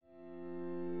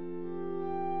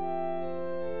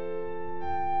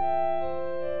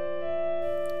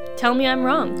Tell Me I'm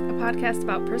Wrong, a podcast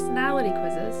about personality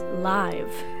quizzes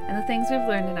live. and the things we've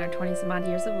learned in our 20-some-odd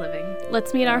years of living.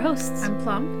 Let's meet our hosts. I'm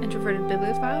Plum, introverted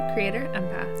bibliophile, creator,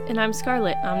 empath. And I'm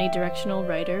Scarlet, omnidirectional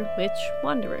writer, witch,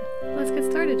 wanderer. Let's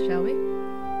get started, shall we?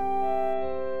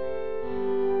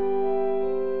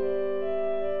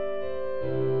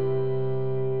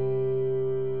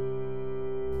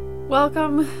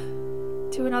 Welcome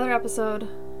to another episode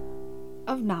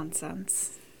of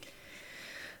Nonsense.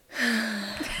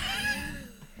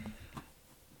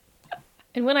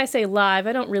 And when I say live,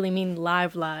 I don't really mean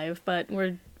live, but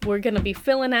we're going to be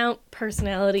filling out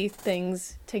personality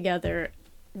things together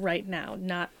right now,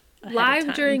 not ahead of Live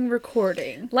time. during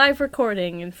recording. Live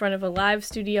recording in front of a live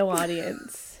studio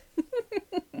audience.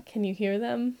 Can you hear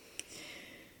them?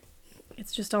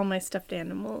 It's just all my stuffed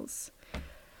animals.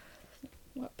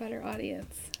 What better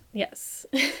audience? Yes.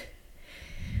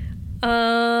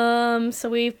 So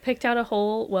we've picked out a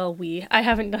whole, I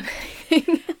haven't done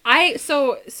anything.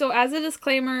 So as a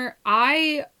disclaimer,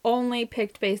 I only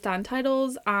picked based on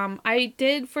titles. I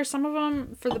did for some of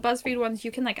them, for the BuzzFeed ones,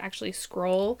 you can like actually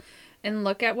scroll and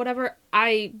look at whatever.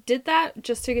 I did that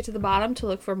just to get to the bottom to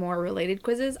look for more related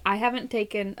quizzes. I haven't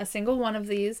taken a single one of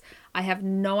these. I have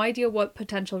no idea what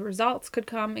potential results could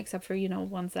come, except for,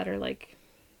 ones that are like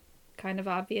kind of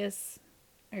obvious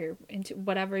or into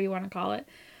whatever you want to call it.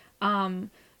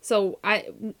 So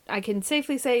I can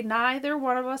safely say neither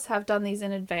one of us have done these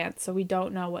in advance, so we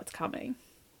don't know what's coming.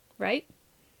 Right?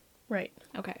 Right.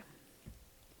 Okay.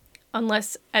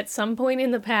 Unless at some point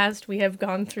in the past we have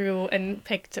gone through and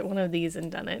picked one of these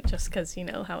and done it, just because you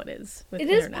know how it is with It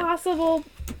internet. is possible,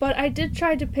 but I did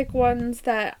try to pick ones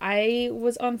that I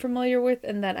was unfamiliar with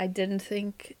and that I didn't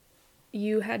think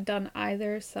you had done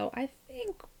either, so I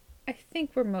think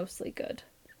we're mostly good.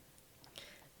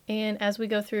 And as we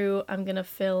go through, I'm going to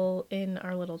fill in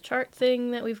our little chart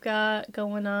thing that we've got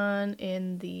going on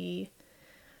in the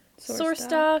source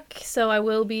doc. So I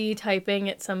will be typing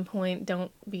at some point.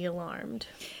 Don't be alarmed.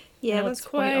 Yeah, that's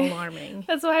quite alarming.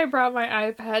 That's why I brought my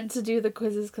iPad to do the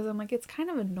quizzes, because I'm like, it's kind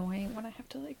of annoying when I have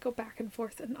to like go back and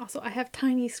forth. And also I have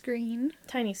tiny screen.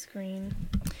 Tiny screen.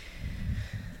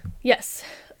 Yes.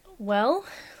 Well,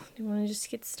 do you want to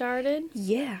just get started?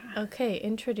 Yeah. Okay,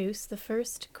 introduce the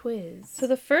first quiz. So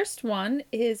the first one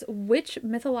is, which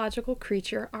mythological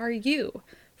creature are you?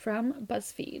 From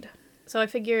BuzzFeed. So I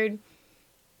figured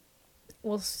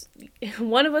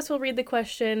one of us will read the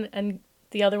question and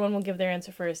the other one will give their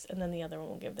answer first, and then the other one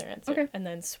will give their answer. Okay. And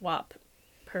then swap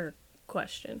per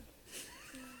question.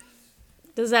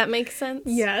 Does that make sense?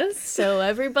 Yes. So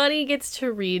everybody gets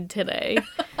to read today.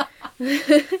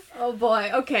 Oh boy.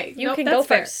 Okay. You can go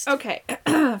first. Okay.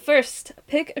 First,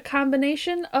 pick a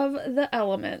combination of the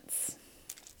elements.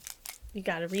 You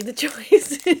gotta read the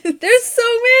choices. There's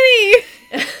so many!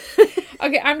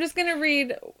 Okay, I'm just gonna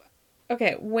read...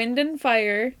 Okay, wind and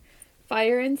fire,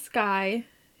 fire and sky,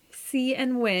 sea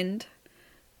and wind,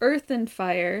 earth and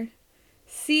fire,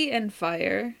 sea and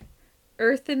fire,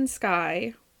 earth and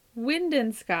sky, wind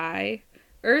and sky,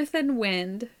 earth and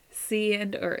wind, sea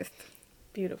and earth.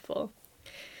 Beautiful.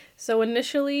 So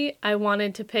initially, I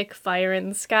wanted to pick fire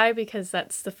and sky because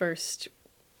that's the first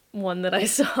one that I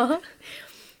saw.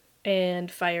 And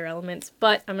fire elements.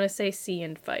 But I'm going to say sea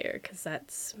and fire because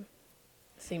that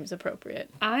seems appropriate.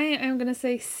 I am going to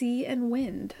say sea and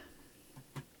wind.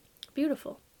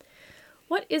 Beautiful.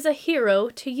 What is a hero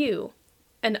to you?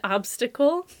 An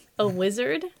obstacle? A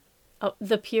wizard?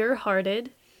 The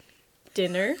pure-hearted?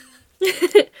 Dinner?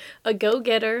 A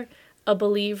go-getter? A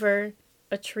believer?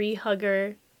 A tree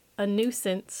hugger? A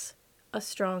nuisance? A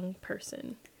strong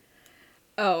person?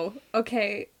 Oh,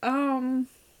 okay. A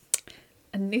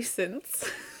nuisance.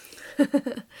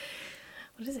 What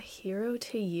is a hero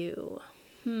to you?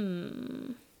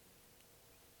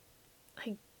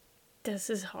 This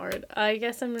is hard. I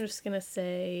guess I'm just gonna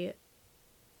say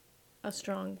a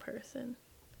strong person.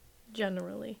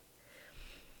 Generally.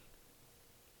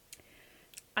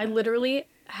 I literally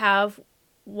have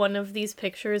one of these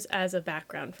pictures as a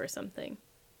background for something.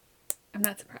 I'm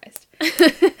not surprised.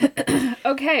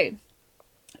 Okay.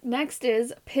 Next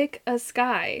is pick a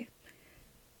sky.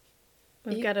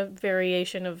 We've got a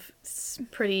variation of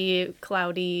pretty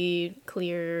cloudy,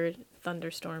 clear,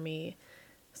 thunderstormy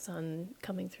sun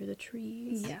coming through the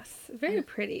trees. Yes, very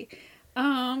pretty.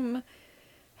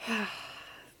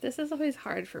 This is always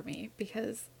hard for me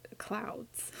because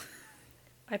clouds.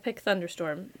 I pick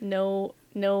thunderstorm. No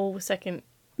second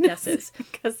guesses.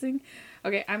 Guessing.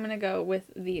 Okay, I'm gonna go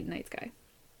with the night sky.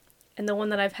 And the one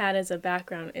that I've had as a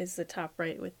background is the top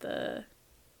right with the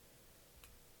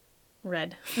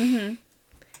red. Mm-hmm.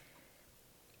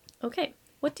 Okay.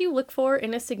 What do you look for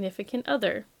in a significant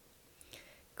other?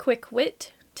 quick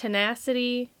wit,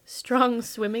 tenacity, strong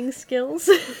swimming skills,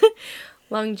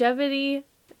 longevity,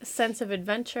 sense of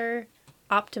adventure,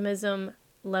 optimism,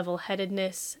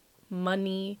 level-headedness,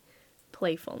 money,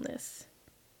 playfulness.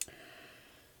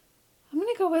 I'm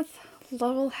going to go with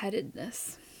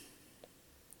level-headedness.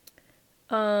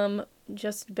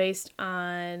 Just based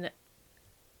on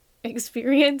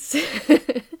experience,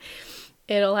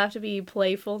 it'll have to be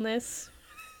playfulness.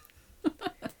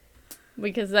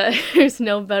 Because there's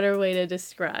no better way to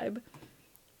describe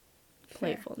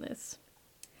playfulness.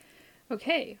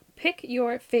 Okay, pick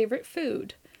your favorite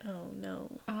food. Oh,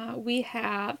 no. We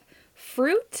have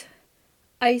fruit,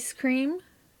 ice cream,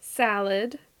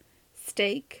 salad,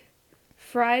 steak,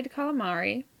 fried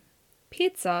calamari,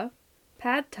 pizza,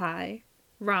 pad thai,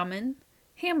 ramen,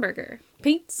 hamburger.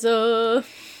 Pizza!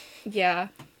 Yeah.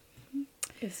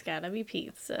 It's gotta be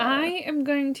pizza. I am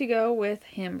going to go with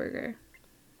hamburger.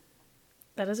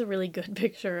 That is a really good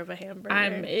picture of a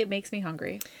hamburger. It makes me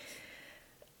hungry.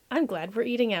 I'm glad we're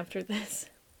eating after this.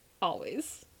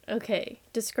 Always. Okay,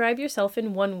 describe yourself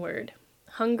in one word.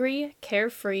 Hungry,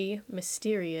 carefree,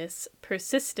 mysterious,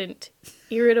 persistent,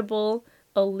 irritable,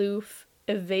 aloof,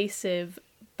 evasive,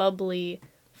 bubbly,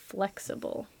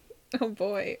 flexible. Oh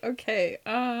boy. Okay.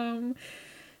 I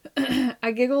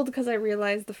giggled because I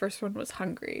realized the first one was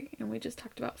hungry and we just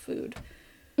talked about food.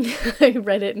 I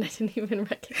read it and I didn't even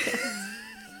recognize.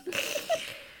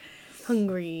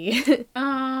 Hungry.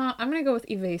 I'm gonna go with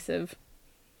evasive.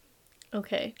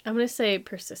 Okay, I'm gonna say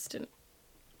persistent.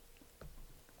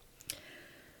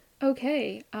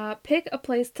 Okay, pick a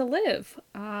place to live.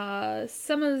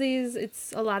 Some of these,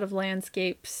 it's a lot of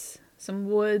landscapes, some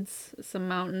woods, some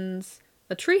mountains,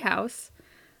 a treehouse,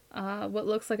 what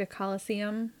looks like a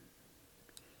coliseum,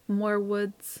 more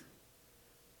woods,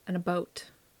 and a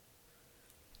boat.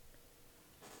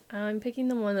 I'm picking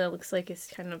the one that looks like it's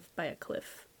kind of by a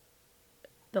cliff.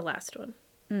 The last one.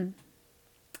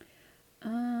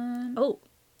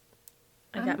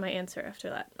 I got my answer after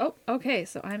that. Oh, okay,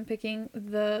 so I'm picking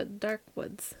the dark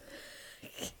woods.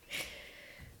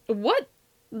 What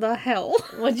the hell?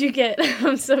 What'd you get?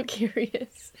 I'm so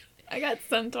curious. I got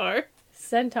centaur.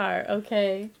 Centaur,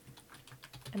 okay.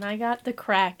 And I got the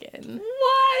kraken.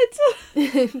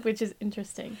 What? Which is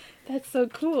interesting. That's so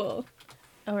cool.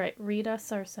 Alright, read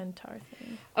us our centaur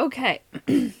thing. Okay.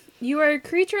 You are a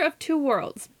creature of two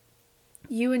worlds.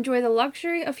 You enjoy the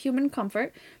luxury of human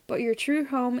comfort, but your true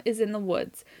home is in the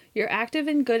woods. You're active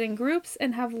and good in groups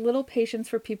and have little patience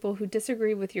for people who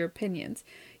disagree with your opinions.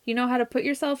 You know how to put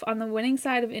yourself on the winning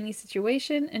side of any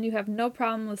situation, and you have no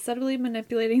problem with subtly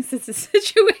manipulating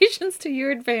situations to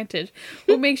your advantage,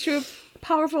 what makes you a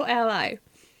powerful ally.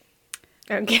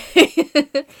 Okay.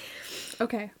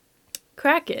 Okay.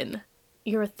 Kraken.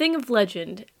 You're a thing of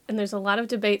legend, and there's a lot of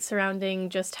debate surrounding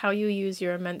just how you use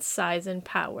your immense size and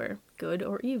power, good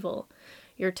or evil.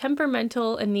 You're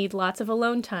temperamental and need lots of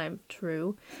alone time,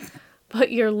 true.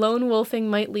 But your lone wolfing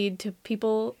might lead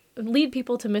people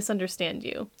to misunderstand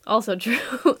you, also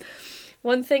true.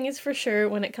 One thing is for sure,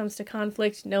 when it comes to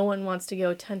conflict, no one wants to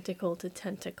go tentacle to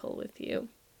tentacle with you.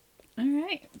 All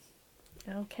right.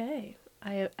 Okay,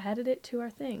 I added it to our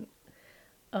thing.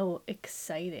 Oh,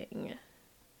 exciting.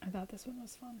 I thought this one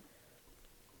was fun.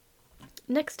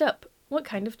 Next up, what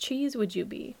kind of cheese would you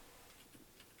be?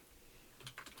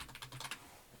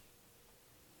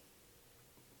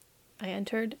 I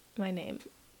entered my name.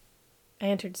 I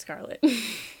entered Scarlett.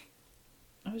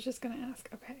 I was just going to ask.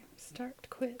 Okay, start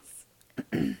quiz.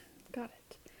 Got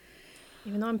it.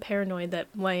 Even though I'm paranoid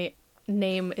that my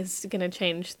name is going to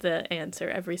change the answer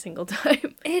every single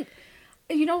time.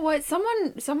 You know what?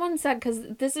 Someone said, because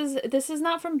this is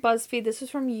not from BuzzFeed. This is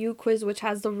from UQuiz, which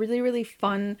has the really, really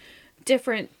fun,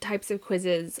 different types of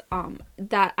quizzes.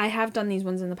 That I have done these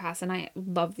ones in the past, and I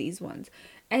love these ones.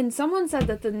 And someone said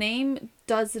that the name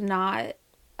does not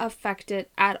affect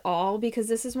it at all, because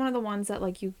this is one of the ones that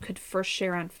like you could first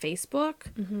share on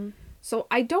Facebook. Mm-hmm. So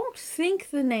I don't think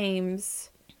the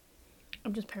names.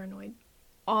 I'm just paranoid.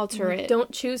 Alter it.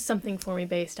 Don't choose something for me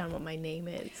based on what my name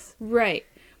is. Right.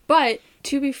 But,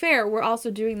 to be fair, we're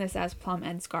also doing this as Plum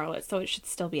and Scarlet, so it should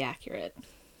still be accurate.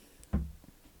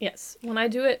 Yes. When I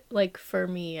do it, like, for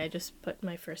me, I just put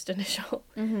my first initial.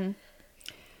 Mm-hmm.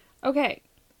 Okay.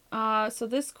 So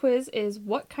this quiz is,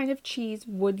 what kind of cheese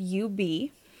would you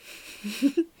be?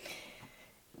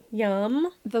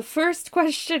 Yum. The first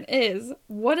question is,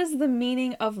 what is the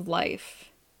meaning of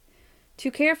life?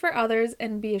 To care for others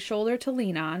and be a shoulder to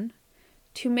lean on.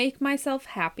 To make myself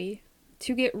happy.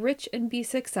 To get rich and be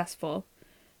successful,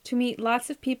 to meet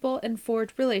lots of people and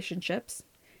forge relationships.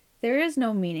 There is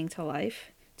no meaning to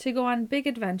life, to go on big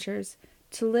adventures,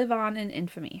 to live on in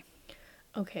infamy.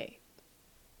 Okay.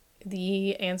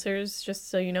 The answers, just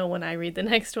so you know when I read the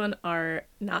next one, are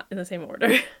not in the same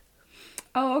order.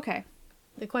 Oh, okay.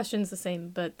 The question's the same,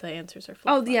 but the answers are Oh,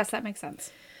 flip-flopped. yes, that makes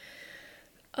sense.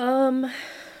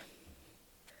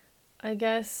 I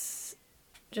guess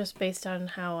just based on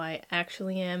how I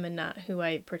actually am and not who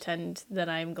I pretend that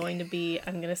I'm going to be,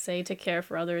 I'm going to say to care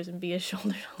for others and be a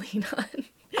shoulder to lean on.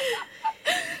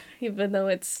 Even though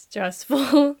it's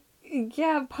stressful.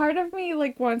 Yeah, part of me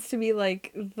like wants to be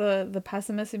like the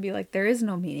pessimist and be like there is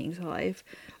no meaning to life.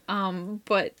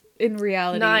 But in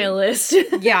reality, Nihilist.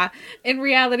 yeah, in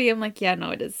reality I'm like, yeah,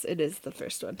 no, it is the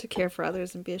first one, to care for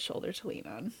others and be a shoulder to lean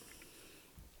on.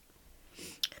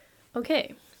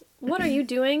 Okay. What are you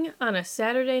doing on a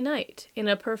Saturday night in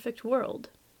a perfect world?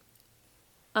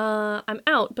 I'm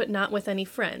out, but not with any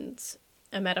friends.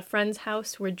 I'm at a friend's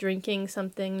house. We're drinking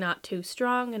something not too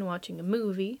strong and watching a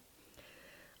movie.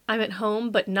 I'm at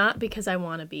home, but not because I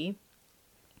want to be.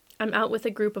 I'm out with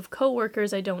a group of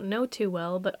coworkers I don't know too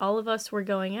well, but all of us were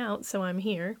going out, so I'm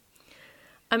here.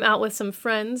 I'm out with some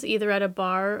friends, either at a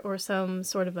bar or some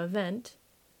sort of event.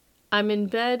 I'm in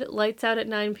bed, lights out at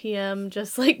 9 p.m.,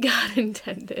 just like God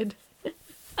intended.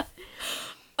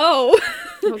 Oh.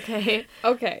 Okay.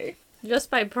 Okay. Just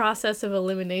by process of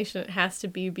elimination, it has to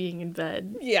be being in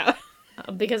bed. Yeah.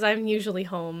 Because I'm usually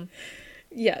home.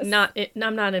 Yes.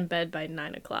 I'm not in bed by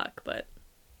 9 o'clock, but...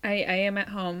 I am at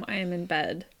home. I am in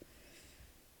bed.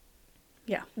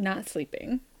 Yeah. Not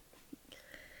sleeping.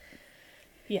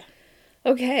 Yeah.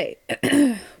 Okay.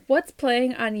 What's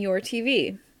playing on your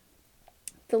TV?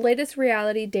 The latest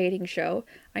reality dating show,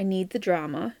 I Need the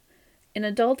Drama. An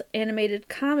adult animated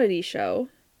comedy show.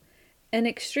 An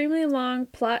extremely long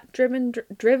plot-driven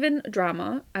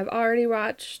drama. I've already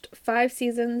watched 5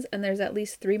 seasons and there's at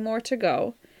least 3 more to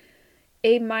go.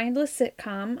 A mindless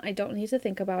sitcom. I don't need to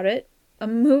think about it. A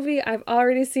movie I've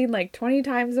already seen like 20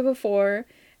 times before.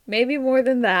 Maybe more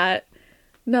than that.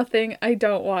 Nothing. I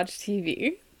don't watch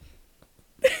TV.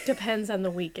 Depends on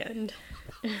the weekend.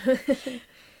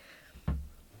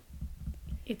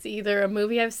 It's either a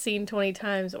movie I've seen 20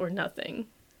 times or nothing.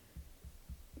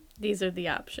 These are the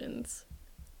options.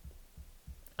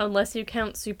 Unless you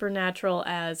count Supernatural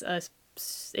as a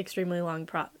extremely long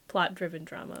plot-driven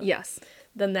drama. Yes.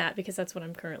 Then that, because that's what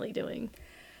I'm currently doing.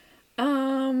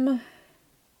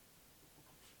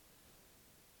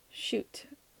 Shoot.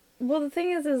 Well, the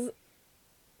thing is,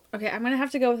 okay, I'm gonna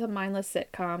have to go with a mindless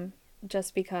sitcom,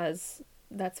 just because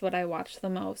that's what I watch the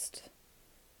most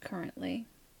currently.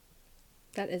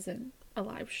 That isn't a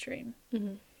live stream.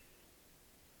 Mm-hmm.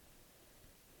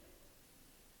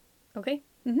 Okay.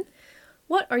 Mm-hmm.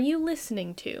 What are you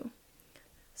listening to?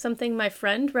 Something my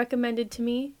friend recommended to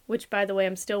me, which, by the way,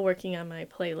 I'm still working on my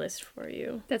playlist for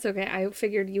you. That's okay. I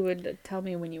figured you would tell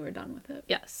me when you were done with it.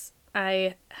 Yes.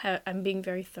 I'm being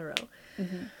very thorough.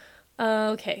 Mm-hmm.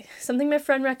 Okay. Something my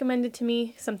friend recommended to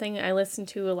me, something I listened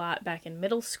to a lot back in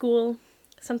middle school,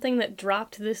 something that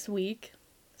dropped this week,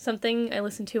 something I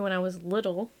listened to when I was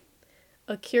little,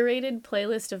 a curated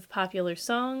playlist of popular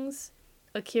songs,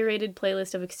 a curated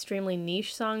playlist of extremely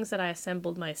niche songs that I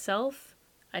assembled myself.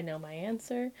 I know my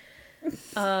answer.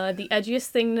 The edgiest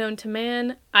thing known to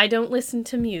man, I don't listen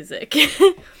to music.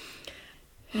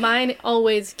 Mine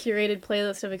always curated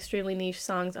playlist of extremely niche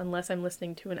songs unless I'm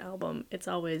listening to an album. It's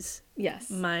always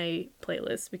my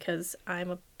playlist because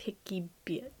I'm a picky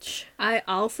bitch. I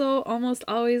also almost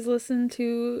always listen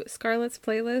to Scarlett's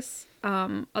playlist.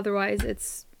 Otherwise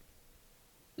it's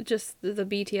just the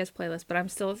BTS playlist, but I'm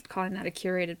still calling that a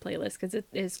curated playlist because it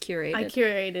is curated. I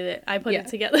curated it. I put it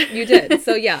together. You did.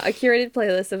 So yeah, a curated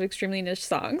playlist of extremely niche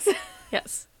songs.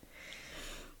 Yes.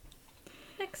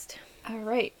 Next. All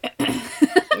right.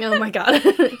 Oh my god.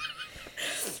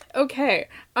 Okay.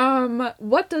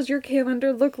 What does your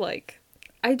calendar look like?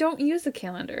 I don't use a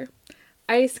calendar.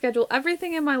 I schedule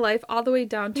everything in my life all the way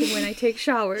down to when I take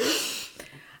showers.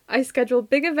 I schedule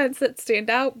big events that stand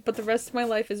out, but the rest of my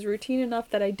life is routine enough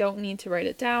that I don't need to write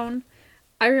it down.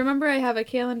 I remember I have a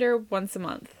calendar once a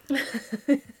month.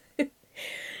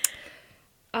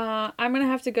 I'm gonna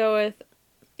have to go with,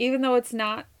 even though it's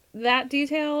not that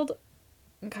detailed,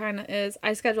 kind of is,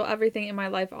 I schedule everything in my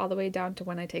life all the way down to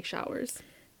when I take showers.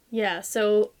 Yeah,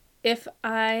 so if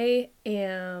I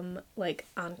am, like,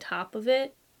 on top of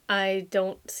it, I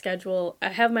don't schedule... I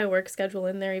have my work schedule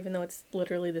in there, even though it's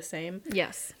literally the same.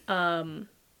 Yes. But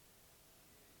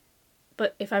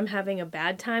if I'm having a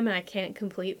bad time and I can't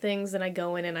complete things, then I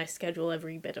go in and I schedule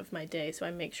every bit of my day, so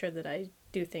I make sure that I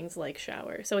do things like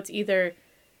shower. So it's either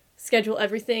schedule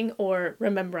everything or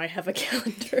remember I have a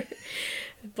calendar.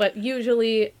 But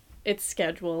usually it's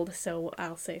scheduled, so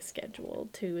I'll say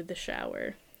scheduled to the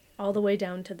shower all the way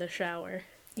down to the shower.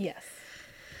 Yes.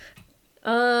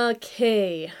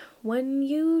 Okay. When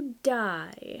you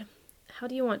die, how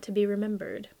do you want to be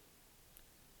remembered?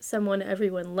 Someone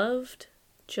everyone loved?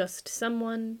 Just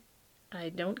someone? I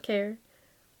don't care.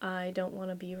 I don't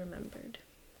want to be remembered.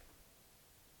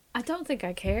 I don't think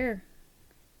I care.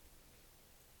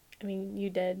 I mean,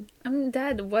 you did. I'm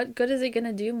dead. What good is it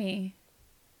gonna do me?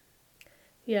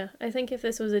 Yeah, I think if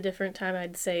this was a different time,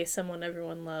 I'd say someone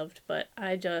everyone loved, but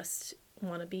I just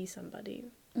want to be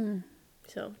somebody. Mm.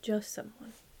 So, just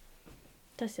someone.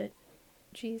 That's it.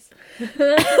 Jeez.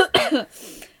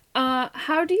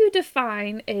 How do you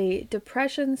define a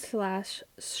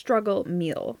depression/struggle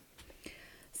meal?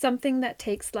 Something that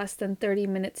takes less than 30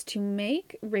 minutes to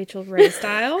make, Rachel Ray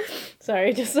style. Sorry,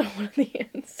 I just saw one of the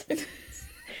answers.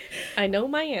 I know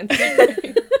my answer.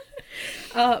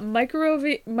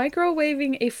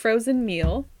 Microwaving a frozen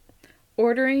meal,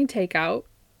 ordering takeout,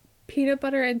 peanut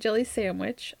butter and jelly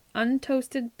sandwich,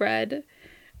 untoasted bread,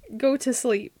 go to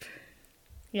sleep.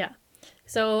 Yeah.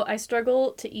 So I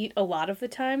struggle to eat a lot of the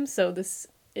time, so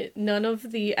none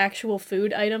of the actual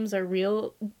food items are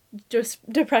real just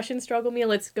depression struggle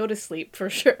meal. It's go to sleep for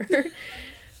sure.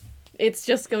 It's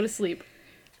just go to sleep.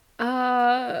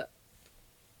 I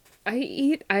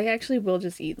actually will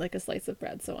just eat like a slice of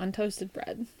bread, so untoasted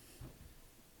bread.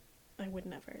 I would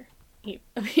never eat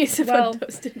a piece of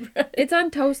untoasted bread. It's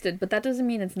untoasted, but that doesn't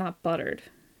mean it's not buttered.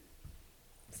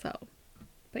 So,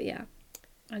 but yeah,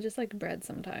 I just like bread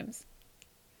sometimes.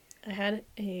 I had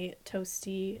a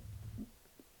toasty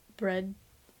bread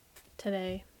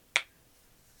today.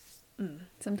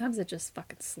 Sometimes it just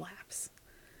fucking slaps.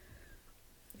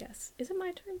 Yes. Is it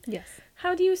my turn? Yes.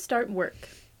 How do you start work?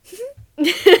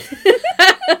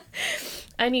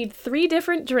 I need 3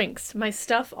 different drinks, my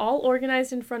stuff all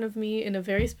organized in front of me in a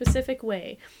very specific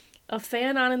way, a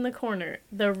fan on in the corner,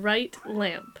 the right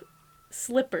lamp,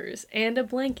 slippers, and a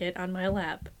blanket on my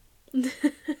lap.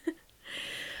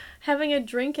 Having a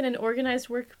drink in an organized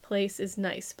workplace is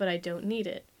nice, but I don't need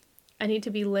it. I need to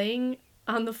be laying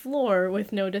on the floor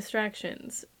with no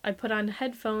distractions. I put on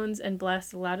headphones and blast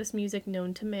the loudest music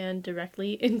known to man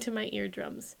directly into my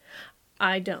eardrums.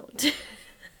 I don't.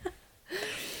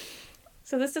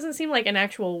 So this doesn't seem like an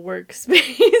actual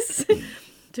workspace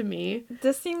to me.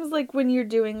 This seems like when you're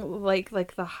doing like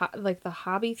the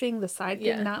hobby thing, the side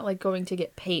thing, not like going to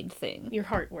get paid thing. Your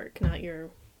heart work, not your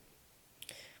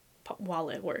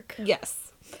wallet work.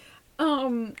 Yes.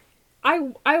 I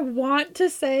want to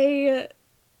say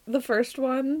the first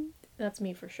one. That's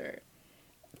me for sure.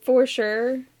 For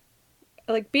sure.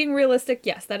 Like, being realistic,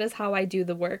 yes, that is how I do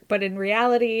the work. But in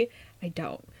reality, I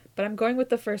don't. But I'm going with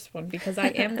the first one because I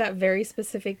am that very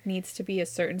specific, needs to be a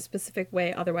certain specific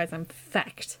way. Otherwise, I'm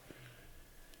fecked.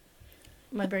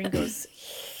 My brain goes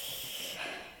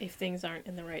if things aren't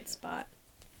in the right spot.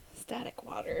 Static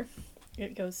water.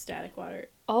 It goes static water.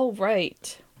 All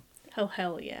right. Oh,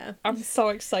 hell yeah. I'm so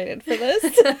excited for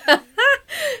this.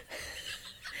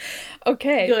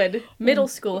 Okay. Good. Middle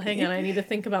school. Hang on. I need to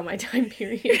think about my time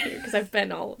period here because I've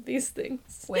been all of these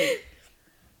things. Wait.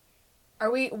 Are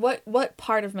we... What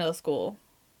part of middle school?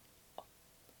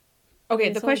 Okay,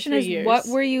 the question is, years. What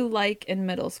were you like in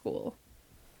middle school?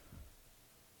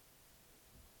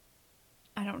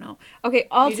 I don't know. Okay,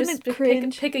 ultimate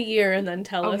cringe... Pick a year and then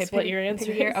tell us what your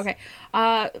answer is. Okay.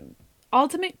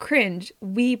 Ultimate cringe,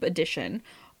 Weeb edition.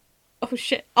 Oh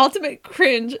shit. Ultimate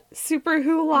cringe, Super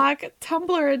Hulock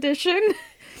Tumblr edition.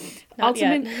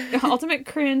 Ultimate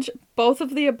cringe, both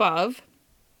of the above.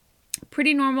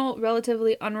 Pretty normal,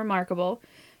 relatively unremarkable.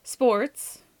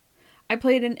 Sports. I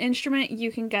played an instrument,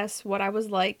 you can guess what I was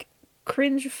like.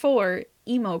 Cringe 4,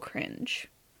 emo cringe.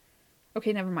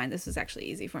 Okay, never mind. This is actually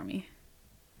easy for me.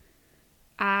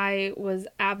 I was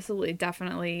absolutely,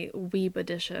 definitely Weeb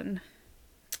edition.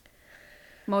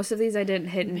 Most of these I didn't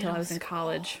hit until I was in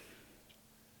college.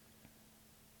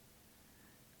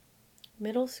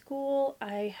 Middle school,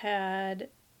 I had...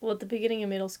 Well, at the beginning of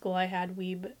middle school, I had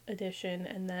Weeb edition,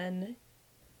 and then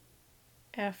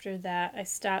after that, I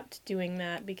stopped doing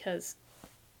that because,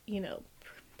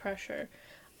 pressure.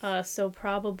 So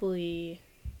probably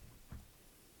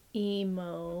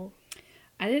emo.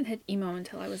 I didn't hit emo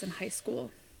until I was in high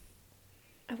school.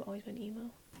 I've always been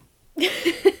emo.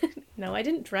 No, I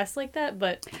didn't dress like that,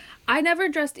 but... I never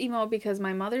dressed emo because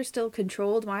my mother still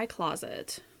controlled my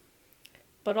closet.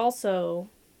 But also...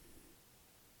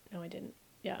 No, I didn't.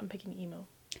 Yeah, I'm picking emo.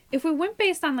 If we went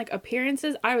based on,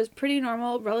 appearances, I was pretty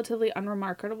normal, relatively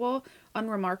unremarkable,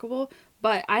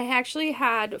 but I actually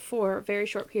had, for a very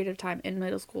short period of time in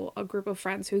middle school, a group of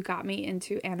friends who got me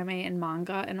into anime and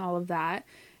manga and all of that.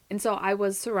 And so I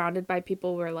was surrounded by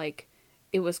people who were,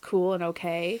 it was cool and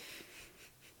okay.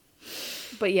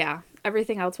 But yeah,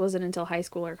 everything else wasn't until high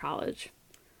school or college.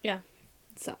 Yeah.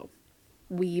 So,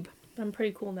 weeb. I'm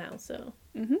pretty cool now, so.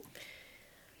 Mm-hmm.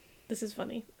 This is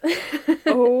funny.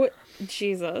 Oh,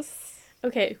 Jesus.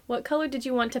 Okay, what color did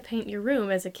you want to paint your room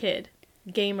as a kid?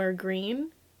 Gamer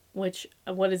green? Which,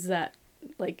 what is that?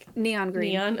 Like, Neon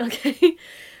green. neon? Okay.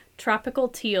 Tropical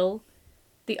teal.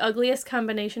 The ugliest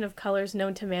combination of colors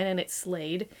known to man, and it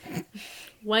slayed.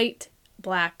 White,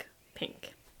 black,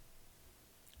 pink.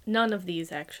 None of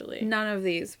these, actually. None of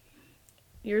these.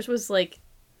 Yours was, like,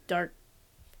 dark.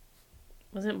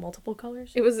 Wasn't it multiple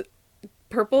colors? It was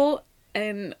purple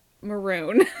and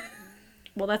maroon.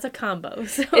 Well, that's a combo.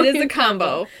 So It is a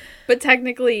combo. But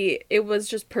technically, it was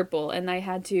just purple, and I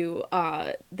had to,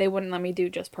 they wouldn't let me do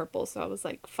just purple, so I was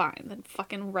like, fine, then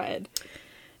fucking red.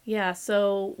 Yeah,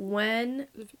 so when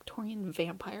The Victorian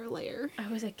vampire layer. I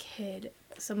was a kid,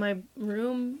 so my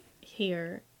room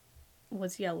here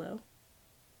was yellow.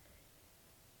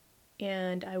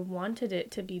 And I wanted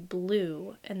it to be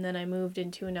blue, and then I moved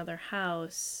into another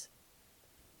house,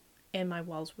 and my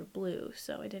walls were blue,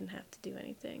 so I didn't have to do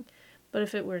anything. But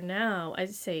if it were now,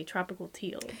 I'd say tropical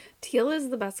teal. Teal is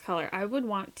the best color. I would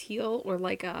want teal or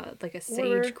like a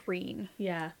sage green.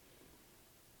 Yeah.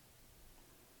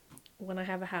 When I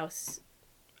have a house.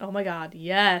 Oh my god,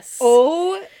 yes.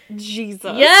 Oh,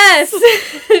 Jesus. Yes!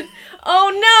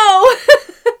 Oh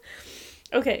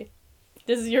no! Okay.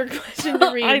 This is your question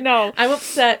to read. I know. I'm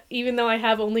upset even though I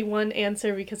have only one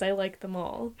answer because I like them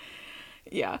all.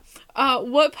 Yeah.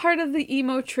 What part of the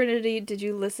emo trinity did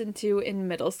you listen to in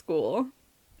middle school?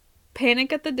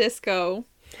 Panic at the Disco,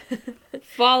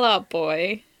 Fall Out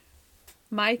Boy,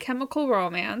 My Chemical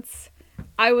Romance,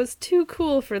 I Was Too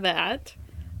Cool for That,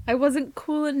 I Wasn't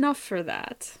Cool Enough for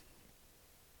That.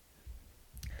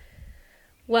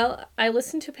 Well, I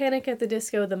listen to Panic at the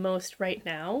Disco the most right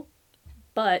now,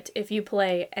 but if you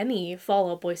play any Fall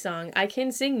Out Boy song, I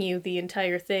can sing you the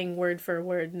entire thing word for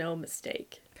word, no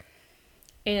mistake.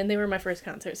 And they were my first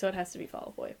concert, so it has to be Fall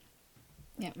Out Boy.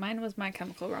 Yeah, mine was My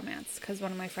Chemical Romance, because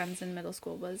one of my friends in middle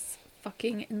school was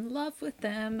fucking in love with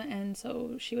them, and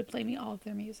so she would play me all of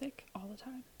their music all the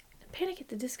time. Panic at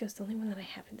the Disco is the only one that I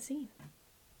haven't seen.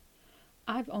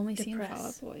 I've only seen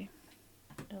Depressed. Fall Out Boy.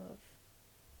 I love.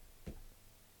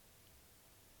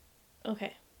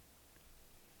 Okay.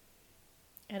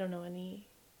 I don't know any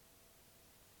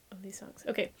of these songs.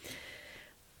 Okay.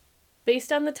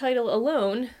 Based on the title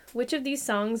alone, which of these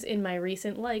songs in my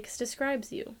recent likes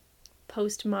describes you?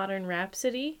 Postmodern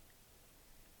Rhapsody,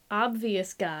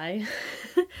 Obvious Guy,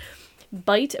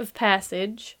 Bite of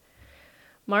Passage,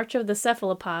 March of the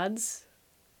Cephalopods,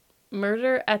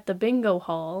 Murder at the Bingo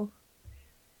Hall,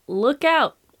 Look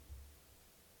Out.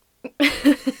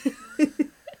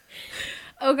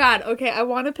 Oh god, okay, I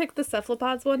want to pick the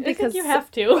cephalopods one because I think you have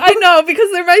to. I know,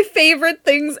 because they're my favorite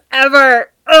things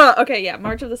ever. Okay, yeah,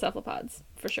 March of the Cephalopods,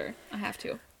 for sure. I have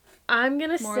to. I'm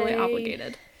gonna Morally say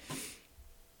obligated.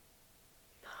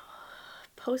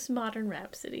 Postmodern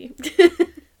Rhapsody.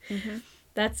 Mm-hmm.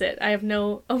 That's it. I have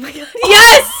no. Oh my god.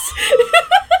 Yes!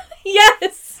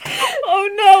 Yes! Oh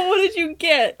no, what did you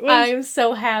get? I'm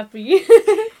so happy.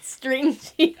 String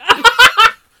cheese.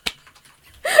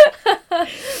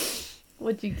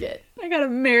 What'd you get? I got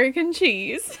American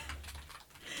cheese.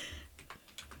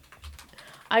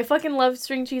 I fucking love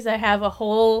string cheese. I have a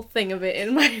whole thing of it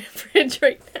in my fridge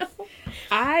right now.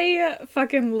 I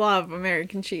fucking love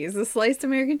American cheese. The sliced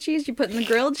American cheese you put in the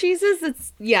grilled cheeses,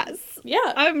 it's yes.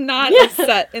 Yeah. I'm not Yeah.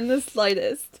 upset in the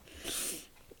slightest.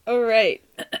 All right.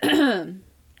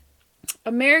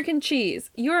 American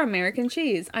cheese. You're American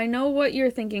cheese. I know what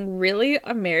you're thinking. Really?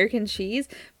 American cheese?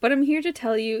 But I'm here to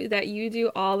tell you that you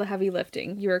do all the heavy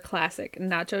lifting. You're a classic.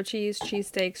 Nacho cheese, cheese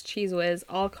steaks, cheese whiz,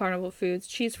 all carnival foods,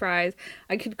 cheese fries.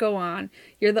 I could go on.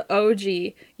 You're the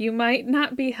OG. You might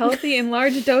not be healthy in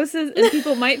large doses, and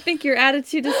people might think your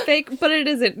attitude is fake, but it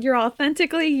isn't. You're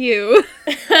authentically you.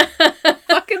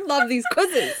 Fucking love these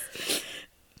quizzes.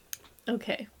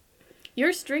 Okay.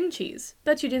 You're string cheese.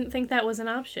 Bet you didn't think that was an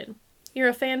option. You're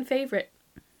a fan favorite.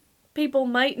 People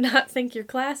might not think you're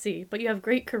classy, but you have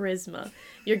great charisma.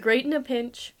 You're great in a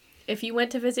pinch. If you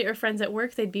went to visit your friends at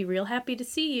work, they'd be real happy to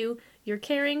see you. You're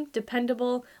caring,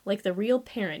 dependable, like the real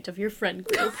parent of your friend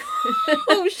group.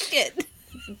 Oh, shit.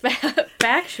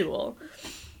 Factual.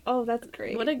 Oh, that's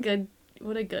great. What a good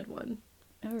one.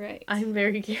 All right. I'm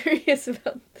very curious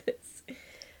about this.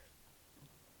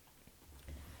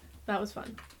 That was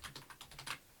fun.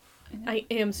 I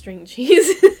am string cheese.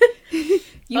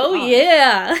 You are.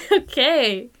 Yeah.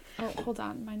 Okay. Oh, hold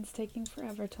on. Mine's taking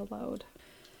forever to load.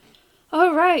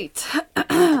 All right.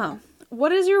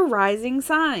 What is your rising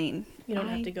sign? You don't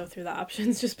have to go through the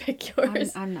options. Just pick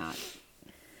yours. I'm not.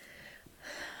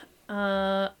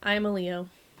 I'm a Leo.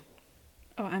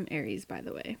 Oh, I'm Aries, by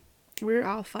the way. We're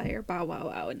all fire, bow, wow,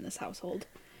 wow in this household.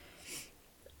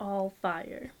 All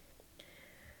fire.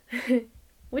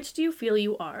 Which do you feel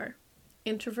you are?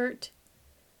 Introvert?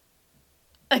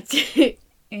 Ambivert.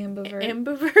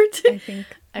 Ambivert? I think.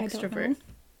 Extrovert.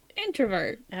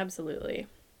 Introvert. Absolutely.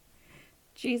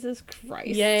 Jesus Christ.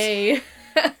 Yay.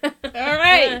 All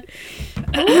right.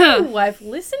 Ooh, I've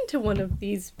listened to one of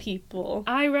these people.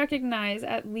 I recognize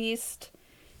at least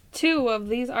 2 of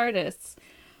these artists.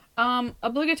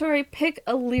 Obligatory pick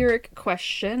a lyric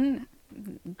question.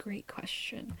 Great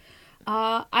question.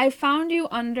 I found you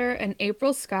under an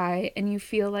April sky and you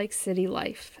feel like city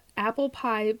life. Apple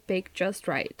pie baked just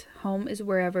right. Home is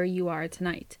wherever you are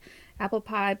tonight. Apple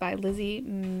Pie by Lizzie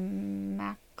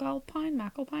McAlpine.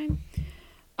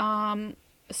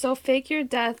 So fake your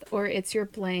death or it's your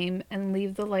blame and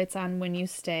leave the lights on when you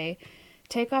stay.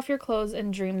 Take off your clothes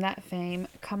and dream that fame.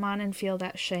 Come on and feel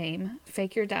that shame.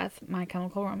 Fake your death, My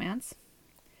Chemical Romance.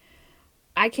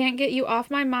 I can't get you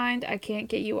off my mind. I can't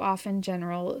get you off in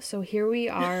general. So here we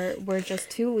are. We're just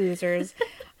 2 losers.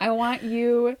 I want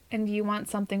you and you want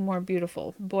something more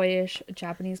beautiful. Boyish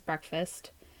Japanese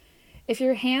breakfast. If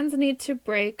your hands need to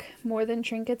break more than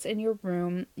trinkets in your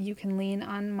room, you can lean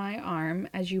on my arm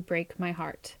as you break my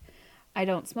heart. I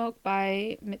Don't Smoke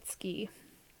by Mitski.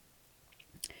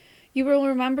 You will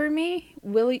remember me?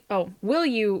 Will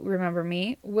you remember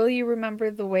me? Will you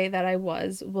remember the way that I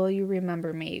was? Will you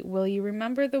remember me? Will you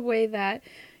remember the way that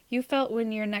you felt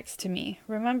when you're next to me?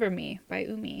 Remember Me by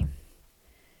Umi.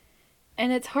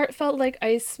 And it's heartfelt like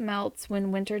ice melts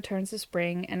when winter turns to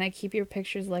spring, and I keep your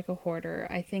pictures like a hoarder.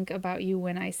 I think about you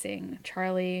when I sing.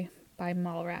 Charlie by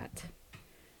Mallrat.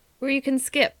 Where you can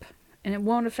skip, and it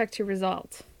won't affect your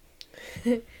result.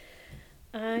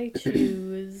 I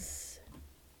choose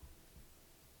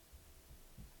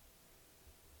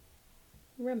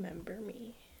Remember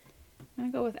Me. I'm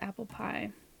gonna go with Apple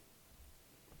Pie.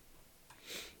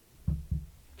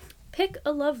 Pick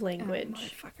a love language. Oh,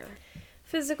 motherfucker.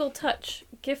 Physical touch,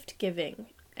 gift giving,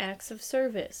 acts of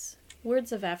service,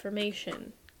 words of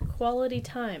affirmation, quality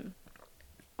time.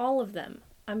 All of them.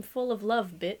 I'm full of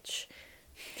love, bitch.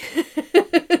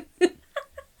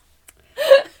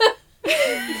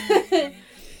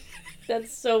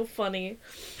 That's so funny.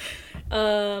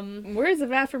 Words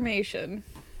of affirmation.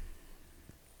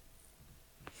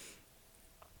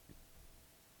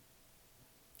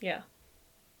 Yeah.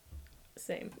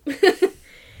 Same.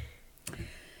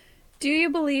 Do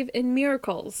you believe in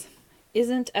miracles?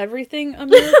 Isn't everything a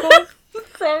miracle?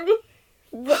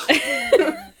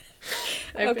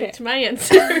 I picked my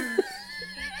answer.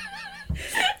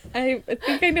 I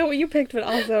think I know what you picked, but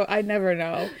also I never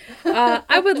know.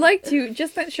 I would like to,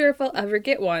 just not sure if I'll ever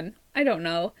get one. I don't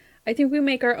know. I think we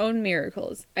make our own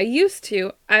miracles. I used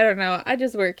to. I don't know. I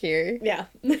just work here. Yeah.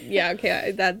 Yeah,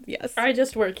 okay. Yes. I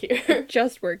just work here.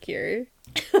 Just work here.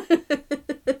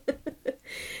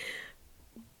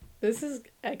 This is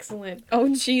excellent.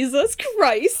 Oh, Jesus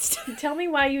Christ. Tell me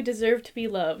why you deserve to be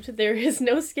loved. There is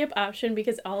no skip option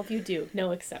because all of you do.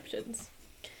 No exceptions.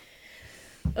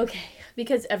 Okay.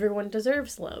 Because everyone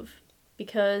deserves love.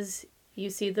 Because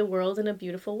you see the world in a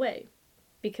beautiful way.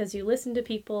 Because you listen to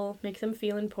people, make them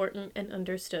feel important and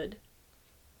understood.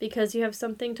 Because you have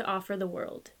something to offer the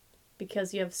world.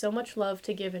 Because you have so much love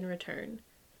to give in return.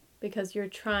 Because you're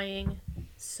trying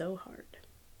so hard.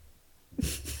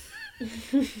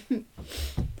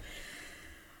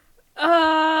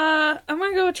 I'm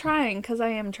gonna go trying, because I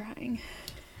am trying.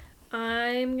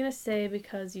 I'm gonna say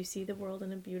because you see the world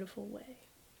in a beautiful way.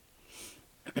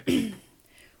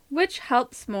 Which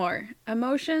helps more,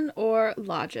 emotion or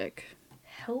logic?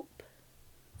 Help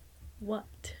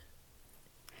what?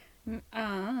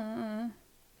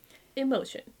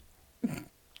 Emotion.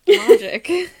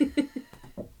 Logic.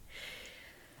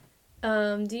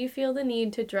 Do you feel the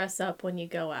need to dress up when you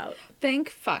go out? Thank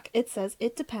fuck. It says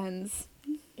it depends.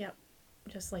 Yep.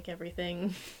 Just like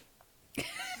everything.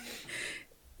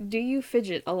 Do you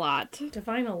fidget a lot?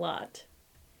 Define a lot.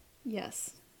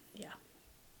 Yes. Yeah.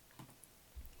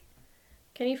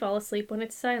 Can you fall asleep when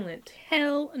it's silent?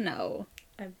 Hell no.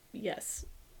 Yes.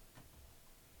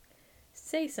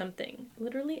 Say something.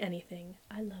 Literally anything.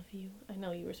 I love you. I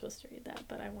know you were supposed to read that,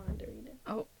 but I wanted to read it.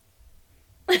 Oh.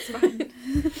 It's fine.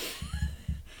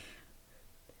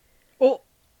 Oh.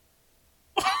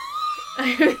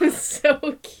 I'm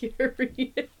so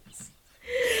curious.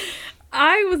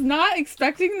 I was not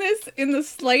expecting this in the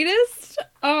slightest.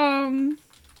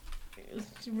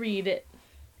 Read it.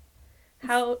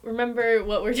 Remember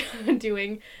what we're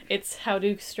doing? It's how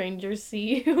do strangers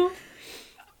see you?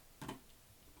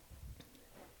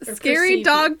 Scary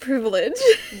dog privilege.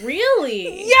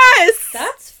 Really? Yes!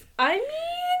 I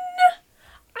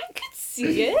could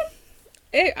see it.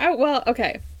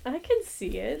 Okay. I could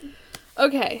see it.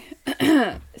 Okay.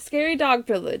 Scary dog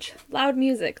privilege. Loud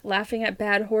music. Laughing at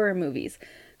bad horror movies.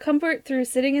 Comfort through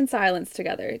sitting in silence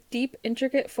together. Deep,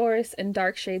 intricate forests and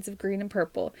dark shades of green and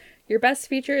purple. Your best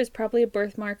feature is probably a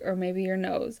birthmark or maybe your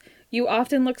nose. You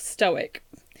often look stoic.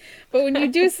 But when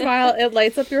you do smile, it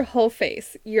lights up your whole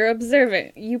face. You're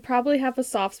observant. You probably have a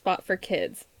soft spot for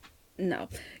kids. No.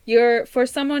 For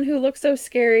someone who looks so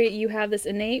scary, you have this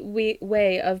innate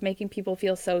way of making people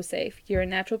feel so safe. You're a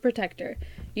natural protector.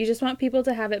 You just want people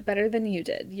to have it better than you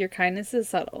did. Your kindness is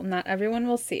subtle. Not everyone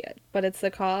will see it, but it's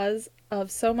the cause of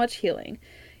so much healing,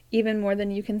 even more than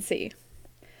you can see.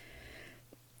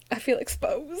 I feel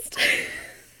exposed.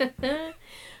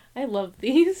 I love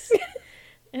these.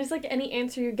 And it's like any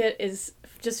answer you get is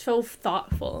just so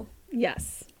thoughtful.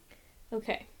 Yes.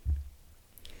 Okay.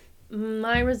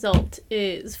 My result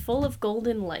is full of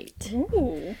golden light.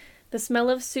 Ooh. The smell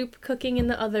of soup cooking in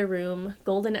the other room,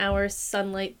 golden hour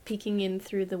sunlight peeking in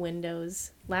through the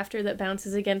windows, laughter that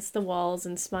bounces against the walls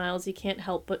and smiles you can't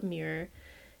help but mirror.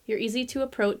 You're easy to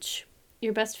approach.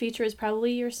 Your best feature is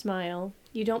probably your smile.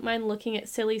 You don't mind looking at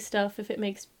silly stuff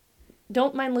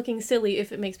don't mind looking silly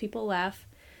if it makes people laugh.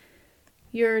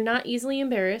 You're not easily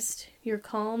embarrassed. You're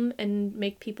calm and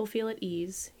make people feel at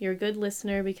ease. You're a good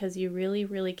listener because you really,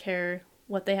 really care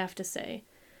what they have to say.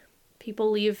 People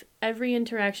leave every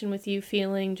interaction with you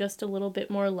feeling just a little bit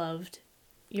more loved.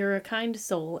 You're a kind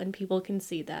soul, and people can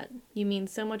see that. You mean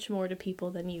so much more to people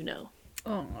than you know.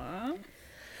 Aww.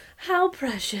 How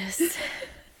precious.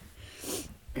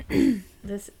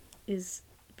 This is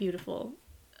beautiful.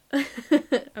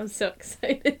 I'm so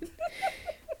excited.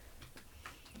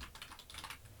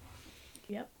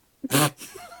 Yep.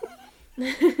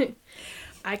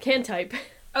 I can type.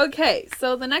 Okay,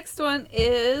 so the next one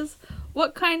is,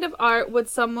 what kind of art would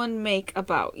someone make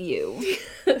about you?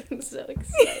 I'm so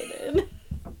excited.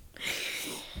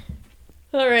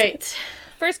 All right.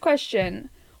 First question.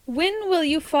 When will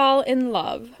you fall in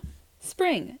love?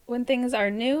 Spring, when things are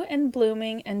new and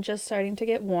blooming and just starting to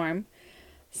get warm.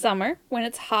 Summer, when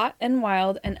it's hot and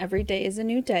wild and every day is a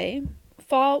new day.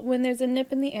 Fall, when there's a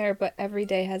nip in the air but every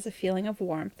day has a feeling of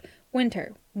warmth.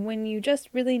 Winter, when you just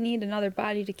really need another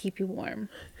body to keep you warm.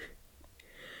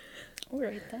 All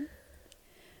right, then.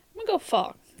 I'm going to go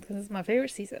fall, because it's my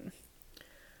favorite season.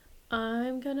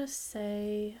 I'm going to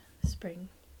say spring,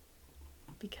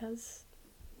 because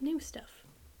new stuff.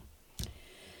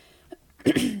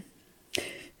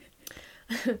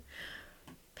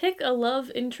 Pick a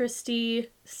love interesty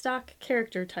stock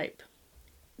character type.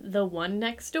 The one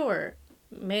next door.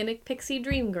 Manic pixie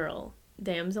dream girl.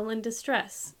 Damsel in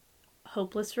distress.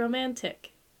 Hopeless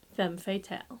romantic. Femme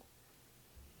fatale.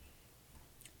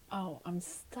 Oh, I'm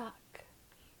stuck.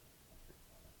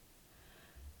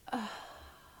 I'm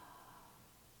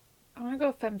gonna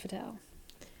go femme fatale.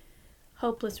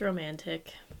 Hopeless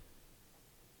romantic.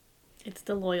 It's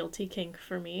the loyalty kink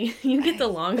for me. You get the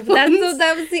long ones.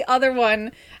 That was the other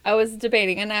one I was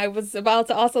debating, and I was about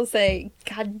to also say,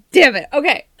 God damn it.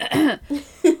 Okay.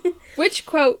 Which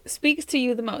quote speaks to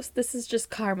you the most? This is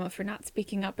just karma for not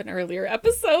speaking up in earlier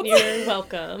episodes. You're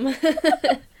welcome.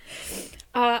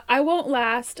 I won't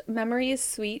last. Memory is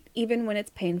sweet, even when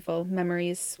it's painful. Memory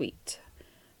is sweet.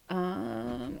 Hold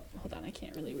on, I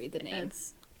can't really read the name.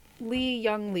 It's Lee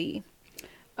Young Lee.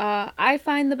 I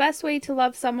find the best way to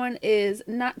love someone is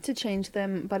not to change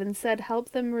them, but instead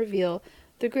help them reveal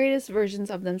the greatest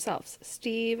versions of themselves.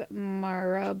 Steve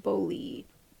Maraboli.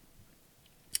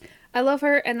 I love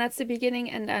her, and that's the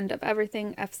beginning and end of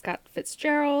everything. F. Scott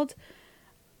Fitzgerald.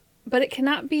 But it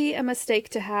cannot be a mistake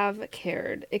to have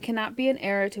cared. It cannot be an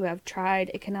error to have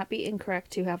tried. It cannot be incorrect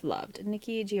to have loved.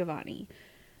 Nikki Giovanni.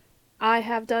 I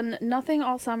have done nothing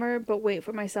all summer but wait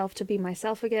for myself to be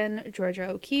myself again. Georgia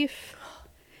O'Keeffe.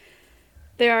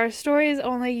 There are stories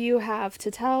only you have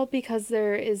to tell because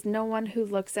there is no one who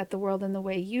looks at the world in the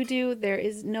way you do. There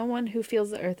is no one who feels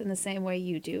the earth in the same way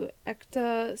you do.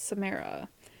 Ekta Samara.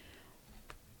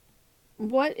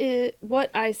 What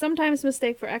I sometimes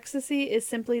mistake for ecstasy is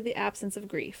simply the absence of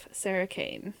grief. Sarah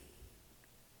Kane.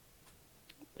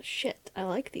 Shit, I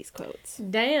like these quotes.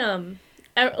 damn.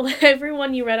 Every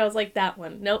one you read, I was like, that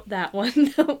one. Nope, that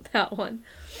one. Nope, that one.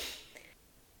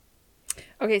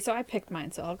 Okay, so I picked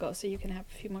mine, so I'll go so you can have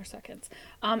a few more seconds.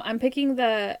 I'm picking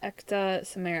the Ekta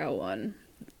Samara one.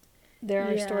 There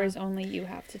are stories only you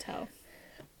have to tell.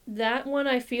 That one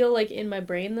I feel like in my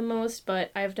brain the most, but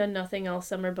I've done nothing all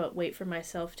summer but wait for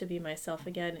myself to be myself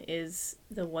again is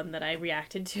the one that I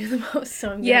reacted to the most.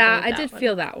 So I'm gonna go with I that did one.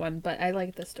 feel that one, but I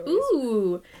like the stories.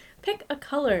 Ooh, pick a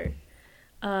color.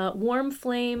 Warm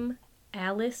flame,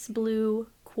 Alice blue,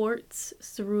 quartz,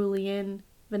 cerulean,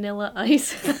 vanilla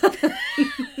ice,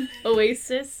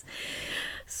 oasis,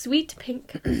 sweet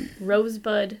pink,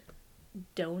 rosebud,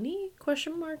 Donny?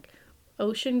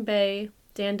 Ocean bay,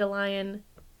 dandelion,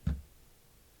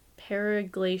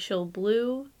 paraglacial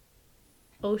blue,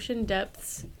 ocean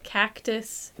depths,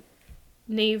 cactus,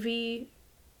 navy,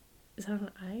 is that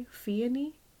an I?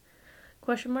 Peony?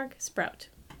 Sprout.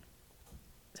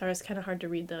 Sorry, it's kind of hard to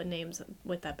read the names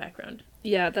with that background.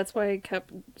 Yeah, that's why I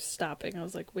kept stopping. I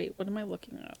was like, wait, what am I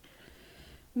looking at?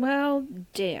 Well,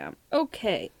 damn.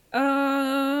 Okay.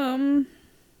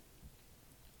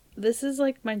 This is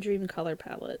like my dream color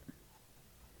palette.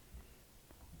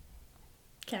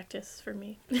 Cactus for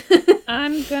me.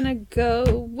 I'm gonna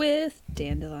go with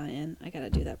dandelion. I gotta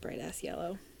do that bright ass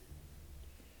yellow.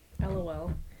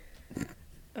 LOL.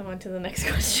 I'm on to the next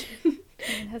question.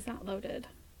 It has not loaded.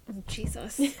 Oh,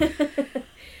 Jesus.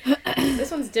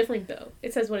 This one's different though.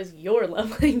 It says what is your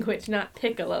love language, not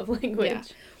pick a love language. Yeah.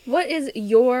 What is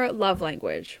your love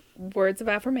language? Words of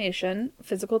affirmation,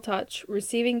 physical touch,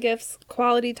 receiving gifts,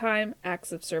 quality time,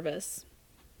 acts of service.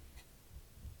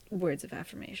 Words of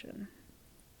affirmation.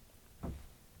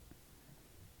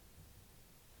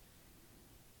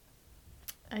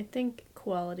 I think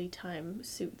quality time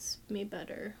suits me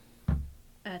better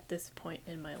at this point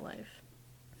in my life.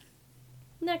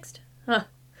 Next. Huh.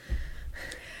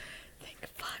 Thank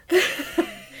fuck.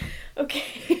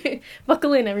 Okay.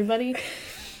 Buckle in, everybody.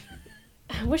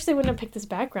 I wish they wouldn't have picked this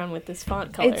background with this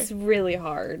font color. It's really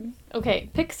hard. Okay,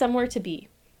 pick somewhere to be.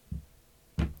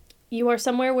 You are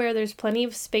somewhere where there's plenty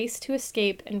of space to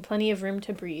escape and plenty of room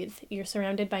to breathe. You're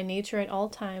surrounded by nature at all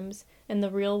times, and the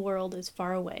real world is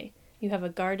far away. You have a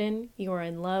garden, you are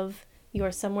in love, you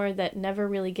are somewhere that never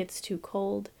really gets too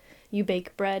cold, you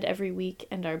bake bread every week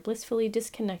and are blissfully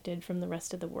disconnected from the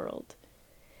rest of the world.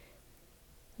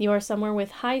 You are somewhere with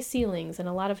high ceilings and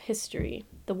a lot of history.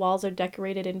 The walls are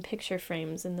decorated in picture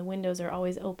frames and the windows are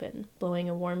always open, blowing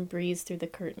a warm breeze through the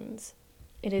curtains.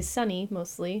 It is sunny,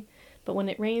 mostly, but when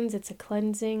it rains, it's a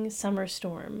cleansing summer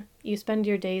storm. You spend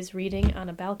your days reading on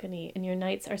a balcony, and your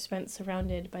nights are spent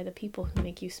surrounded by the people who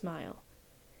make you smile.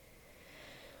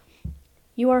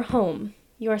 You are home.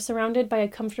 You are surrounded by a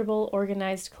comfortable,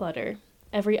 organized clutter.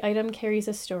 Every item carries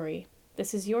a story.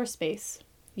 This is your space.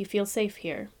 You feel safe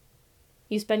here.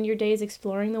 You spend your days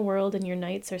exploring the world, and your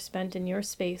nights are spent in your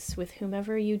space with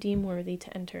whomever you deem worthy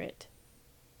to enter it.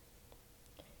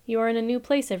 You are in a new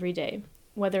place every day,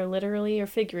 whether literally or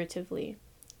figuratively.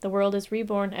 The world is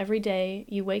reborn every day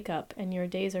you wake up, and your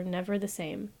days are never the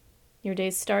same. Your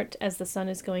days start as the sun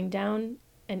is going down,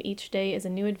 and each day is a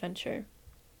new adventure.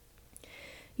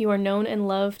 You are known and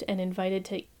loved and invited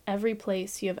to every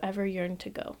place you have ever yearned to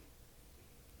go.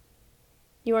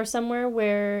 You are somewhere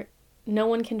where no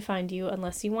one can find you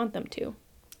unless you want them to.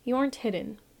 You aren't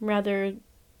hidden, rather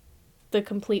the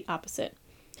complete opposite.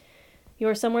 You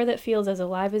are somewhere that feels as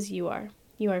alive as you are.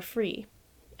 You are free.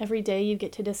 Every day you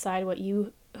get to decide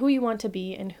who you want to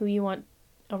be and who you want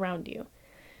around you.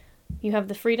 You have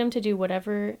the freedom to do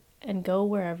whatever and go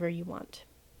wherever you want.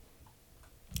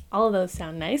 All of those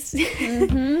sound nice.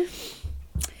 Mm-hmm.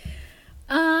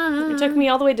 It took me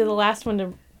all the way to the last one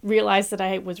to realize that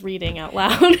I was reading out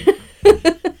loud.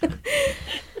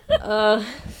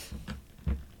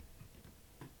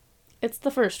 It's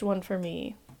the first one for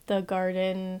me. The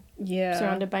garden,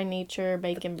 surrounded by nature,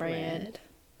 bacon bread.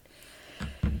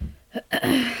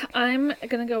 I'm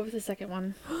gonna go with the second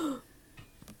one.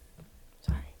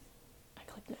 Sorry. I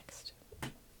clicked next.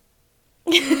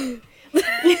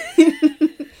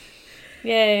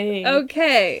 Yay.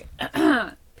 Okay.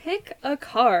 Pick a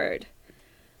card.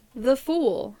 The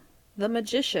Fool, the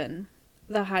Magician,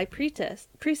 the High Priestess,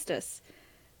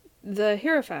 the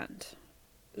Hierophant,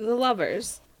 the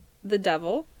Lovers, the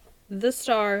Devil, the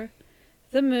Star,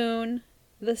 the Moon,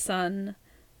 the Sun,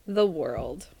 the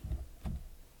World.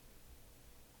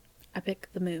 I pick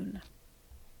the Moon.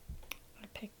 I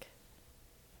pick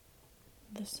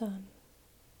the sun.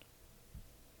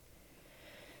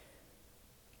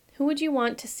 Who would you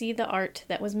want to see the art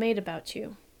that was made about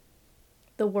you?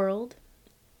 The world?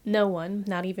 No one,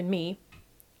 not even me.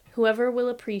 Whoever will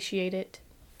appreciate it,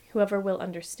 whoever will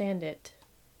understand it.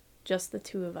 Just the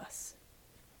two of us.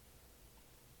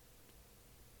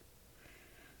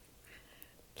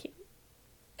 Cute.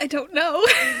 I don't know.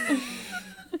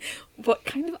 What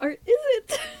kind of art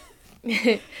is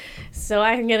it? So so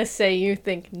I'm gonna say you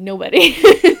think nobody.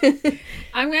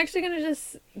 I'm actually gonna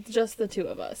just the two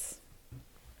of us.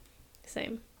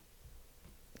 Same.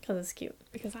 Because it's cute.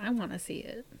 Because I want to see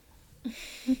it.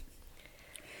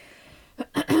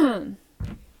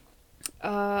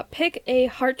 Pick a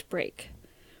heartbreak.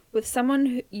 With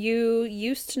someone you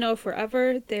used to know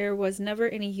forever, there was never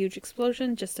any huge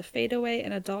explosion, just a fadeaway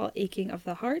and a dull aching of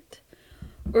the heart.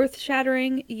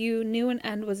 Earth-shattering, you knew an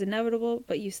end was inevitable,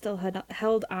 but you still had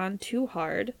held on too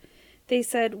hard. They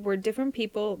said we're different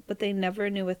people, but they never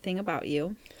knew a thing about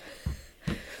you.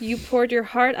 You poured your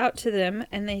heart out to them,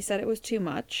 and they said it was too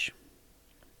much.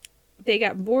 They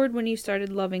got bored when you started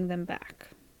loving them back.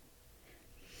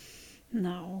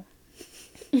 No.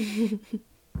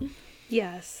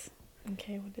 Yes.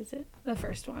 Okay, what is it? The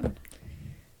first one.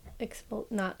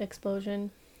 Not explosion.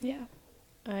 Yeah.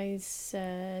 I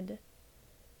said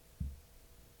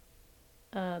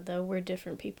the we're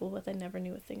different people, but I never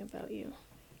knew a thing about you.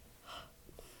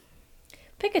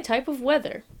 Pick a type of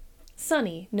weather.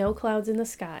 Sunny, no clouds in the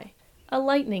sky. A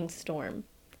lightning storm.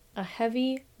 A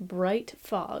heavy, bright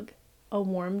fog. A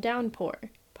warm downpour.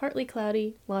 Partly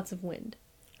cloudy, lots of wind.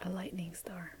 A lightning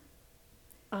star.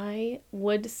 I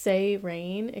would say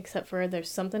rain, except for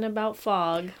there's something about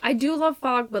fog. I do love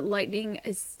fog, but lightning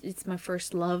it's my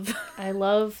first love. I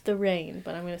love the rain,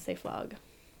 but I'm going to say fog.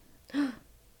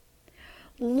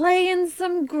 Lay in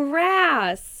some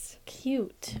grass.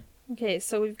 Cute. Okay,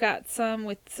 so we've got some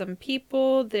with some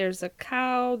people. There's a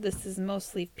cow. This is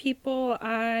mostly people.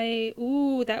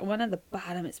 Ooh, that one at the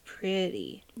bottom is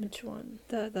pretty. Which one?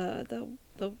 The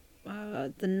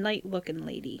night looking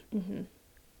lady. Mm-hmm.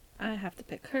 I have to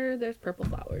pick her. There's purple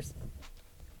flowers.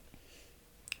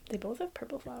 They both have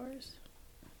purple flowers.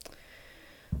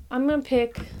 I'm going to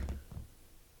pick... I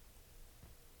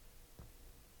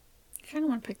kind of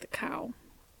want to pick the cow.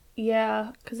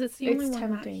 Yeah. Because it's the only It's one not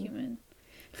tempting. human.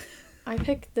 I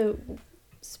picked the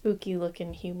spooky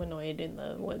looking humanoid in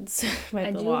the woods by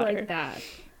I the do water. like that.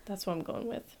 That's what I'm going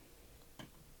with.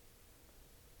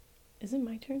 Is it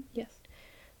my turn? Yes.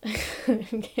 I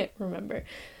can't remember.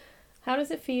 How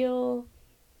does it feel?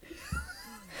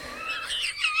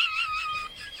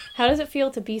 How does it feel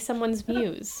to be someone's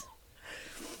muse?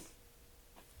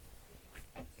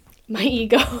 My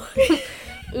ego.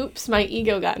 Oops, my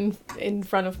ego got in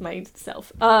front of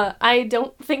myself. I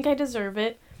don't think I deserve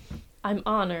it. I'm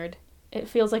honored. It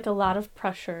feels like a lot of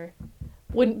pressure.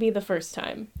 Wouldn't be the first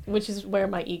time, which is where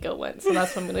my ego went. So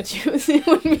that's what I'm going to choose. It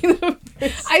wouldn't be the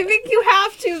first. I think you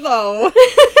have to, though.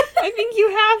 I think you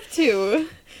have to.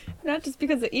 Not just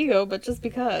because of ego, but just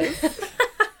because.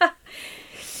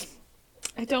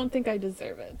 I don't think I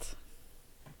deserve it.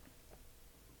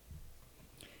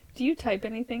 Do you type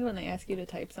anything when they ask you to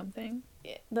type something?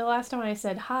 The last time I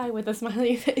said hi with a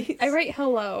smiley face. I write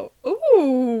hello.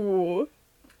 Ooh.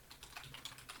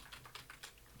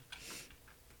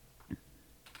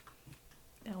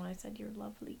 That one I said you're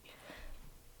lovely.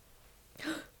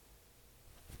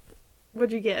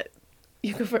 What'd you get?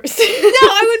 You go first. No,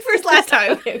 I went first last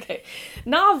time. Okay.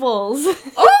 Novels.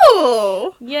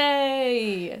 Oh!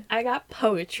 Yay. I got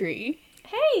poetry.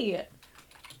 Hey.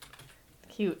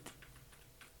 Cute.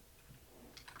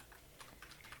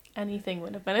 Anything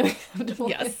would have been acceptable.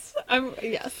 Yes.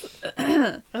 Yes.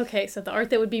 Okay, so the art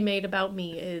that would be made about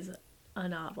me is a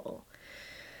novel.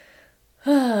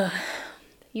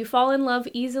 You fall in love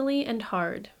easily and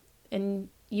hard, and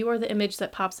you are the image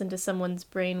that pops into someone's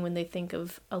brain when they think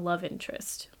of a love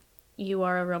interest. You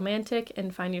are a romantic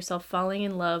and find yourself falling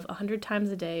in love 100 times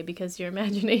a day because your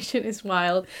imagination is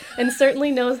wild and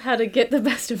certainly knows how to get the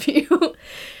best of you.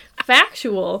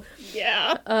 Factual.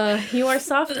 Yeah. You are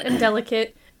soft and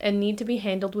delicate and need to be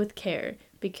handled with care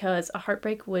because a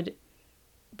heartbreak would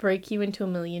break you into a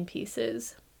million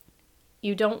pieces.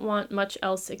 You don't want much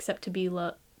else except to be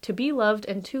loved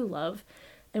and to love,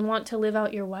 and want to live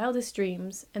out your wildest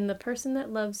dreams, and the person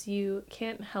that loves you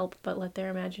can't help but let their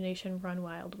imagination run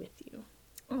wild with you.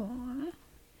 Aww.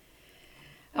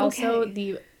 Also,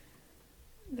 the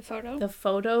photo? The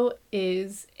photo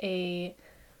is a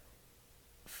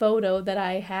photo that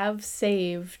I have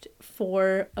saved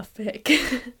for a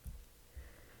fic.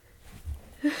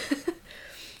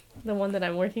 The one that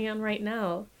I'm working on right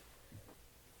now.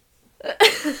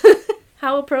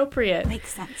 How appropriate.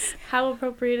 Makes sense. How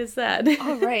appropriate is that?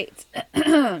 All right.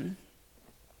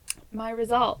 My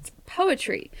result.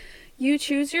 Poetry. You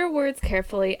choose your words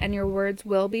carefully and your words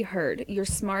will be heard. You're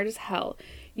smart as hell.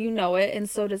 You know it and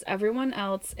so does everyone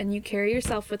else, and you carry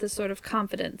yourself with a sort of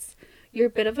confidence. You're a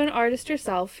bit of an artist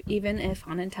yourself, even if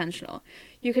unintentional.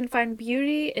 You can find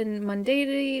beauty in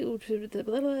mundanity.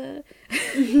 I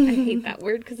hate that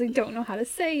word because I don't know how to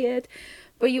say it.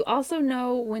 But you also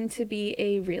know when to be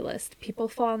a realist. People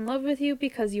fall in love with you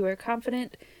because you are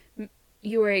confident.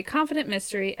 You are a confident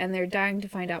mystery, and they're dying to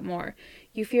find out more.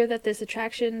 You fear that this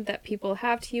attraction that people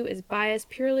have to you is biased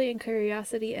purely in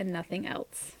curiosity and nothing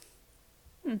else.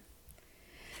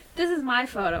 This is my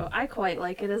photo. I quite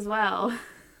like it as well.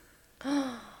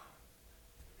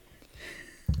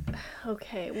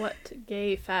 Okay, what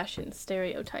gay fashion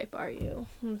stereotype are you?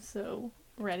 I'm so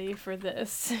ready for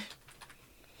this.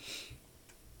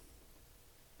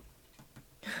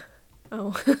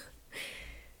 Oh.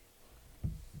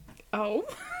 Oh.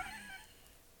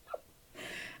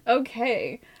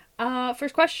 Okay.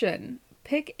 First question.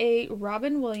 Pick a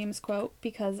Robin Williams quote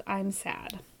because I'm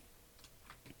sad.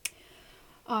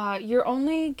 You're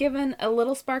only given a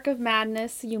little spark of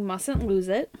madness. You mustn't lose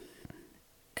it.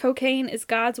 Cocaine is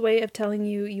God's way of telling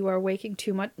you you are making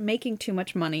too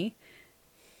much money.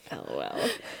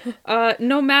 LOL.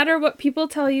 No matter what people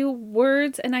tell you,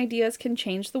 words and ideas can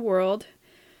change the world.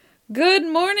 Good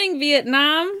morning,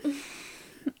 Vietnam.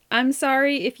 I'm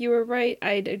sorry if you were right.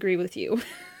 I'd agree with you.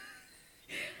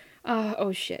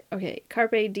 Oh shit. Okay.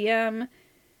 Carpe diem.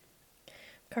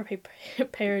 Carpe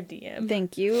per diem.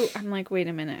 Thank you. I'm like, wait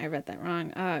a minute, I read that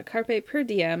wrong. Carpe per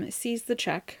diem, seize the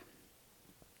check.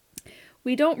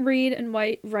 We don't read and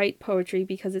write poetry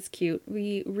because it's cute.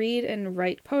 We read and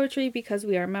write poetry because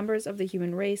we are members of the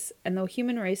human race, and the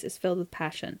human race is filled with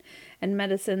passion. And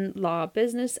medicine, law,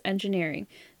 business, engineering.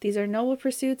 These are noble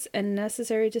pursuits and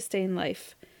necessary to stay in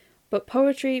life. But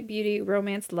poetry, beauty,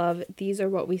 romance, love, these are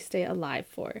what we stay alive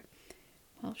for.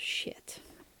 Well, shit.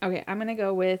 Okay, I'm gonna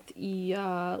go with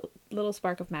Little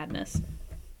Spark of Madness.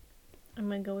 I'm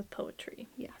gonna go with poetry.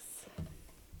 Yes.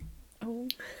 Oh.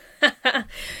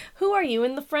 Who are you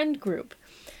in the friend group?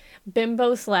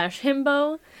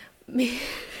 Bimbo/himbo?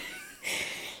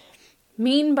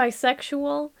 Mean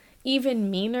bisexual? Even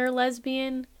meaner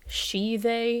lesbian? She,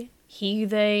 they, he,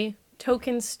 they?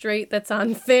 Token straight that's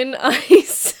on thin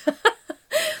ice?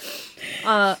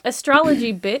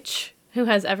 Astrology bitch who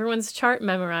has everyone's chart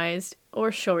memorized? Or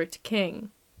short king?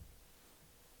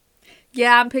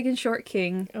 Yeah, I'm picking short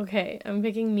king. Okay, I'm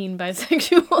picking mean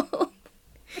bisexual.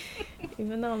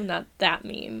 Even though I'm not that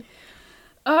mean.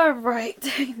 All right.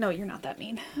 No, you're not that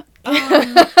mean.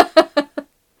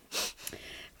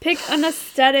 Pick an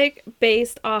aesthetic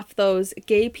based off those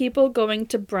gay people going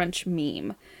to brunch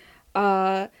meme.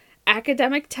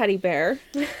 Academic teddy bear.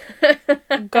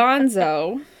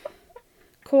 Gonzo.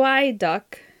 Kawaii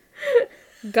duck.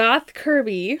 Goth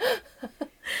Kirby.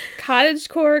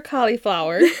 Cottagecore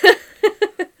cauliflower.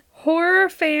 Horror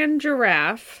fan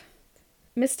giraffe.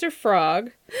 Mr.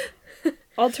 Frog.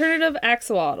 Alternative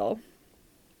axolotl.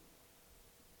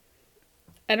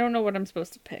 I don't know what I'm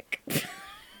supposed to pick.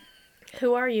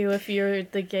 Who are you if you're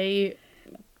the gay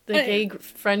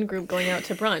friend group going out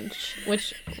to brunch?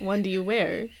 Which one do you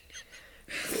wear?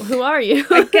 Who are you?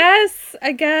 I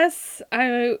guess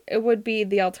it would be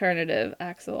the alternative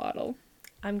axolotl.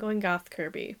 I'm going Goth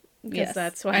Kirby because Yes,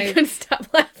 that's why I couldn't stop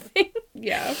laughing.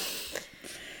 Yeah.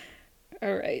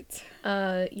 All right.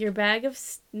 Your bag of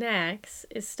snacks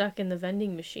is stuck in the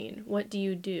vending machine. What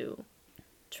do?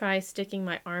 Try sticking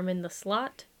my arm in the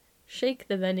slot, shake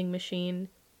the vending machine,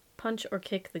 punch or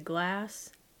kick the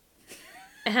glass,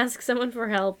 ask someone for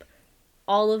help,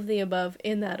 all of the above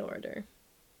in that order.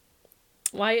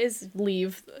 Why is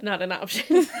leave not an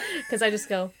option? Because I just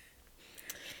go,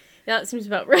 yeah, that seems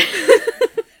about right.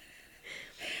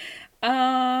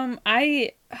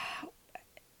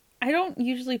 I don't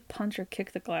usually punch or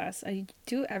kick the glass. I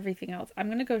do everything else. I'm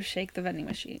gonna go shake the vending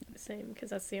machine. Same,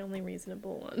 because that's the only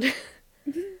reasonable one.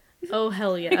 Oh,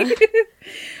 hell yeah.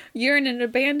 You're in an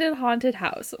abandoned haunted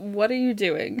house. What are you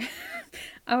doing?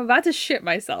 I'm about to shit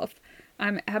myself.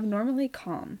 I'm abnormally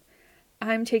calm.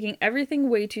 I'm taking everything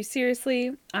way too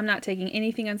seriously. I'm not taking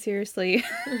anything unseriously.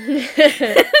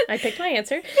 I picked my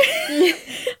answer.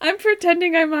 I'm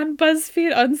pretending I'm on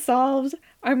BuzzFeed Unsolved.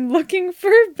 I'm looking for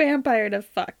a vampire to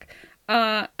fuck.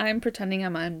 I'm pretending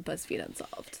I'm on BuzzFeed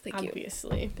Unsolved. Thank you.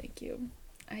 Obviously. Thank you.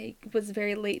 I was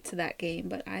very late to that game,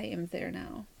 but I am there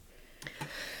now.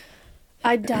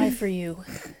 I'd die for you.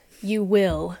 You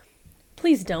will.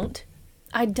 Please don't.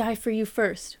 I'd die for you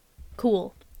first.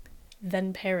 Cool.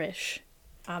 Then perish.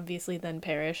 Obviously, then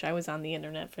perish. I was on the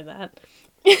internet for that.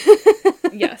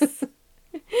 Yes.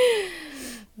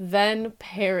 Then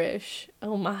perish.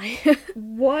 Oh my.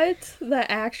 What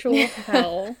the actual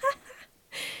hell?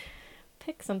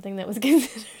 Pick something that was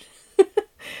considered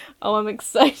Oh, I'm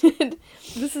excited.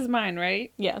 This is mine,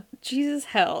 right? Yeah. Jesus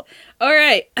hell. All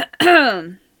right.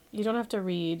 You don't have to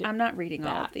read. I'm not reading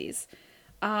all of that. these.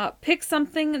 Pick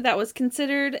something that was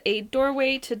considered a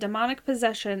doorway to demonic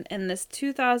possession in this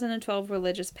 2012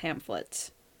 religious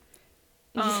pamphlet.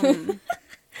 Oh,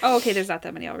 okay, there's not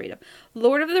that many. I'll read them.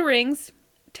 Lord of the Rings,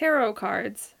 tarot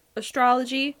cards,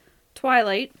 astrology,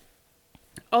 Twilight,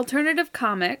 alternative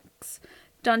comics,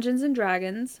 Dungeons and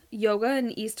Dragons, yoga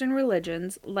and Eastern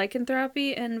religions,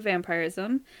 lycanthropy and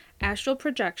vampirism, astral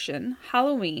projection,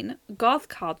 Halloween, goth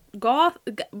culture,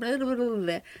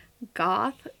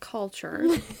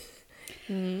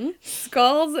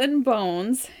 skulls and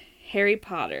bones, Harry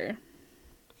Potter.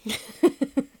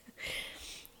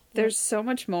 There's so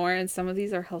much more, and some of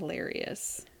these are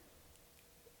hilarious.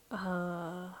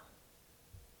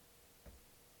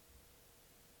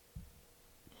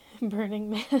 Burning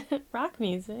Man. Rock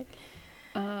music.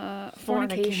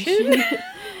 Fornication.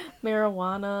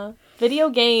 Marijuana. Video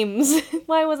games.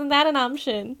 Why wasn't that an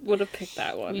option? Would have picked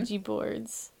that one. Ouija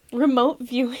boards. Remote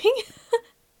viewing.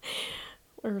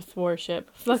 Earth worship.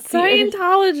 Fuck the Earth.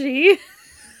 Scientology.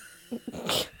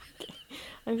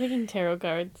 I'm thinking tarot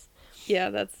cards.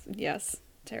 Yeah, yes.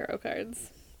 Tarot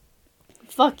cards.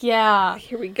 Fuck yeah.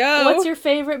 Here we go. What's your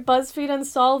favorite BuzzFeed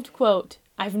Unsolved quote?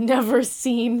 I've never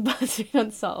seen BuzzFeed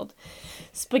Unsolved.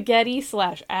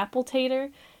 Spaghetti/apple tater.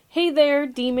 Hey there,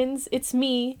 demons. It's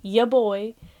me, ya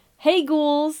boy. Hey,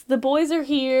 ghouls. The boys are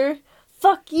here.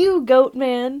 Fuck you, goat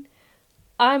man.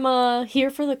 I'm here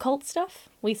for the cult stuff.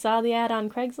 We saw the ad on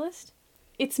Craigslist.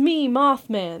 It's me,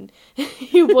 Mothman.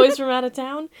 You boys from out of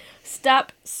town?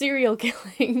 Stop serial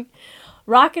killing.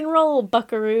 Rock and roll,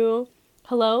 buckaroo.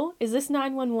 Hello? Is this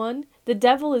 911? The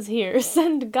devil is here.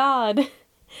 Send God.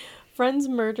 Friends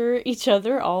murder each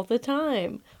other all the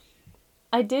time.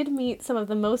 I did meet some of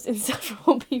the most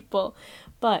insufferable people,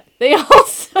 but they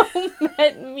also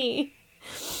met me.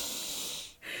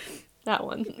 That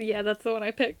one. Yeah, that's the one I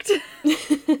picked.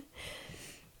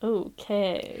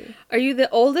 Okay. Are you the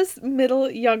oldest,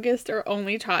 middle, youngest, or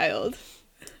only child?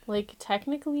 Like,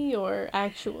 technically or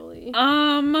actually?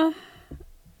 I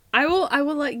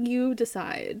will let you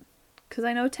decide. Because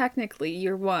I know technically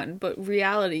you're one, but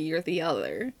reality you're the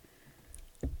other.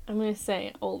 I'm gonna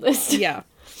say oldest. Yeah.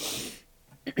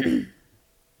 Is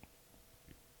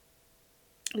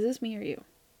this me or you?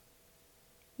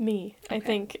 Me. Okay. I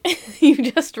think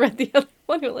you just read the other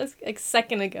one a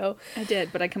second ago. I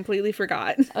did, but I completely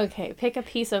forgot. Okay, pick a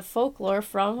piece of folklore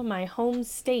from my home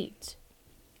state.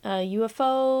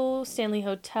 UFO, Stanley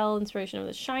Hotel, inspiration of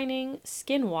The Shining,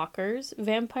 Skinwalkers,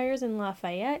 Vampires in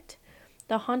Lafayette,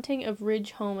 The Haunting of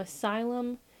Ridge Home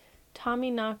Asylum, Tommy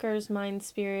Knocker's Mind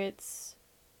Spirits,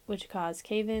 which cause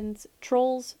cave-ins,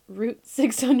 Trolls, Route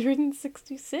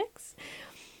 666,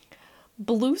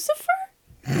 Blucifer?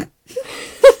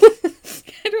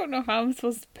 I don't know how I'm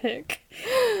supposed to pick.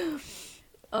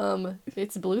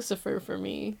 It's Blucifer for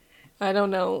me. I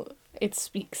don't know. It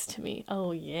speaks to me.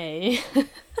 Oh, yay.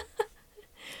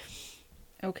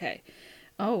 Okay.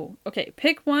 Oh, okay.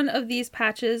 Pick one of these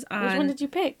patches on... Which one did you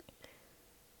pick?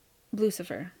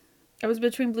 Blucifer. I was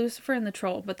between Blucifer and the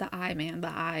Troll, but the eye, man, the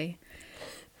eye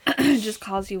just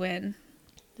calls you in.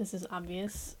 This is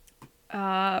obvious.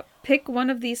 Pick one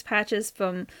of these patches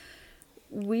from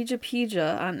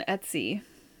Ouijapedia on Etsy.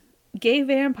 Gay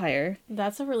vampire.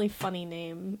 That's a really funny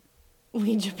name.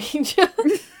 Ouijapedia.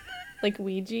 Like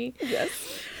Ouija.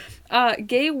 Yes.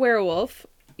 Gay werewolf,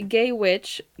 gay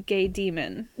witch, gay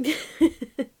demon.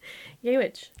 Gay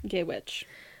witch. Gay witch.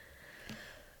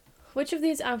 Which of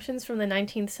these options from the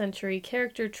 19th century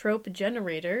character trope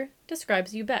generator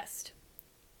describes you best?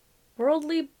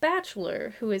 Worldly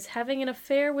bachelor who is having an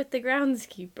affair with the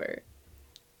groundskeeper.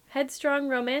 Headstrong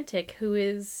romantic who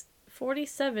is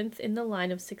 47th in the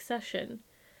line of succession.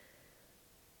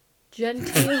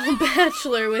 Genteel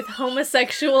bachelor with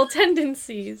homosexual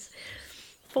tendencies.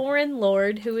 Foreign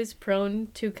lord who is prone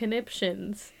to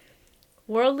conniptions.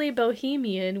 Worldly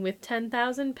bohemian with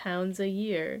 £10,000 a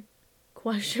year.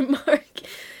 Question mark.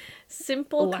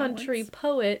 Simple Allowance. country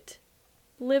poet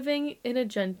living in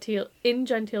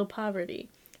genteel poverty.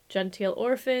 Genteel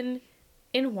orphan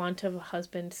in want of a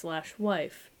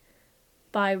husband/wife.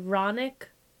 Byronic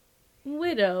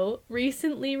widow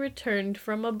recently returned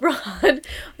from abroad.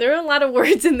 There are a lot of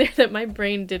words in there that my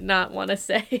brain did not want to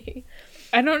say.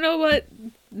 I don't know what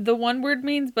the one word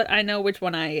means, but I know which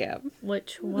one I am.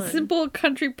 Which one? Simple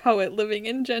country poet living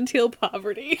in genteel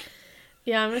poverty.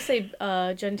 Yeah, I'm going to say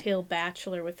genteel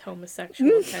bachelor with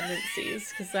homosexual tendencies,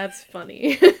 because that's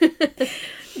funny.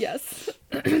 Yes.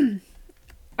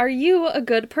 Are you a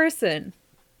good person?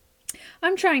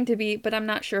 I'm trying to be, but I'm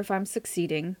not sure if I'm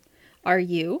succeeding. Are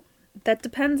you? That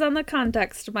depends on the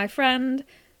context, my friend.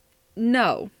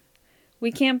 No.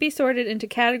 We can't be sorted into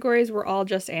categories. We're all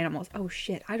just animals. Oh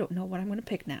shit, I don't know what I'm going to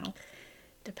pick now.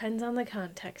 Depends on the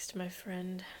context, my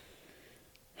friend.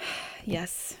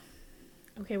 Yes.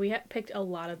 Okay, we picked a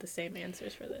lot of the same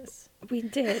answers for this. We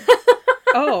did.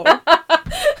 Oh.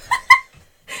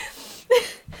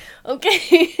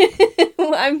 Okay.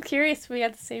 Well, I'm curious if we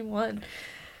had the same one.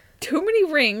 Too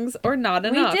many rings or not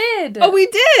enough? We did. Oh, we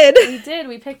did. We did.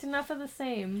 We picked enough of the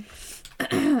same.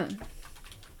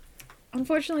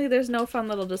 Unfortunately, there's no fun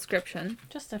little description.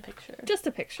 Just a picture. Just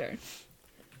a picture.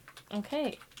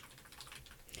 Okay.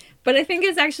 But I think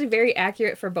it's actually very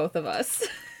accurate for both of us.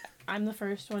 I'm the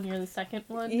first one, you're the second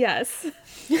one. Yes.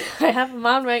 I have them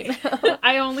on right now.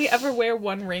 I only ever wear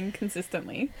one ring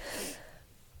consistently.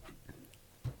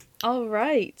 All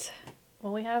right.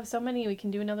 Well, we have so many, we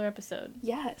can do another episode.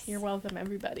 Yes. You're welcome,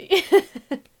 everybody.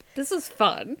 This was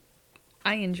fun.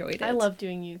 I enjoyed it. I love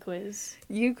doing You Quiz.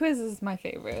 You Quiz is my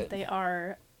favorite. They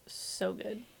are so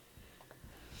good.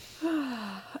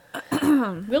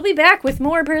 We'll be back with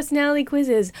more personality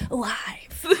quizzes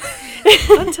live.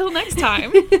 Until next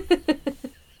time.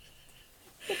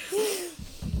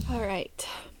 All right.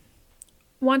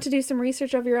 Want to do some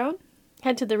research of your own?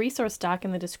 Head to the resource doc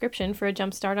in the description for a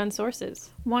jump start on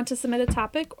sources. Want to submit a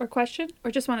topic or question,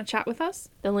 or just want to chat with us?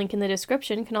 The link in the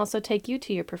description can also take you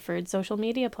to your preferred social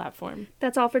media platform.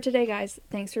 That's all for today, guys.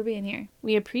 Thanks for being here.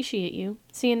 We appreciate you.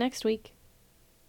 See you next week.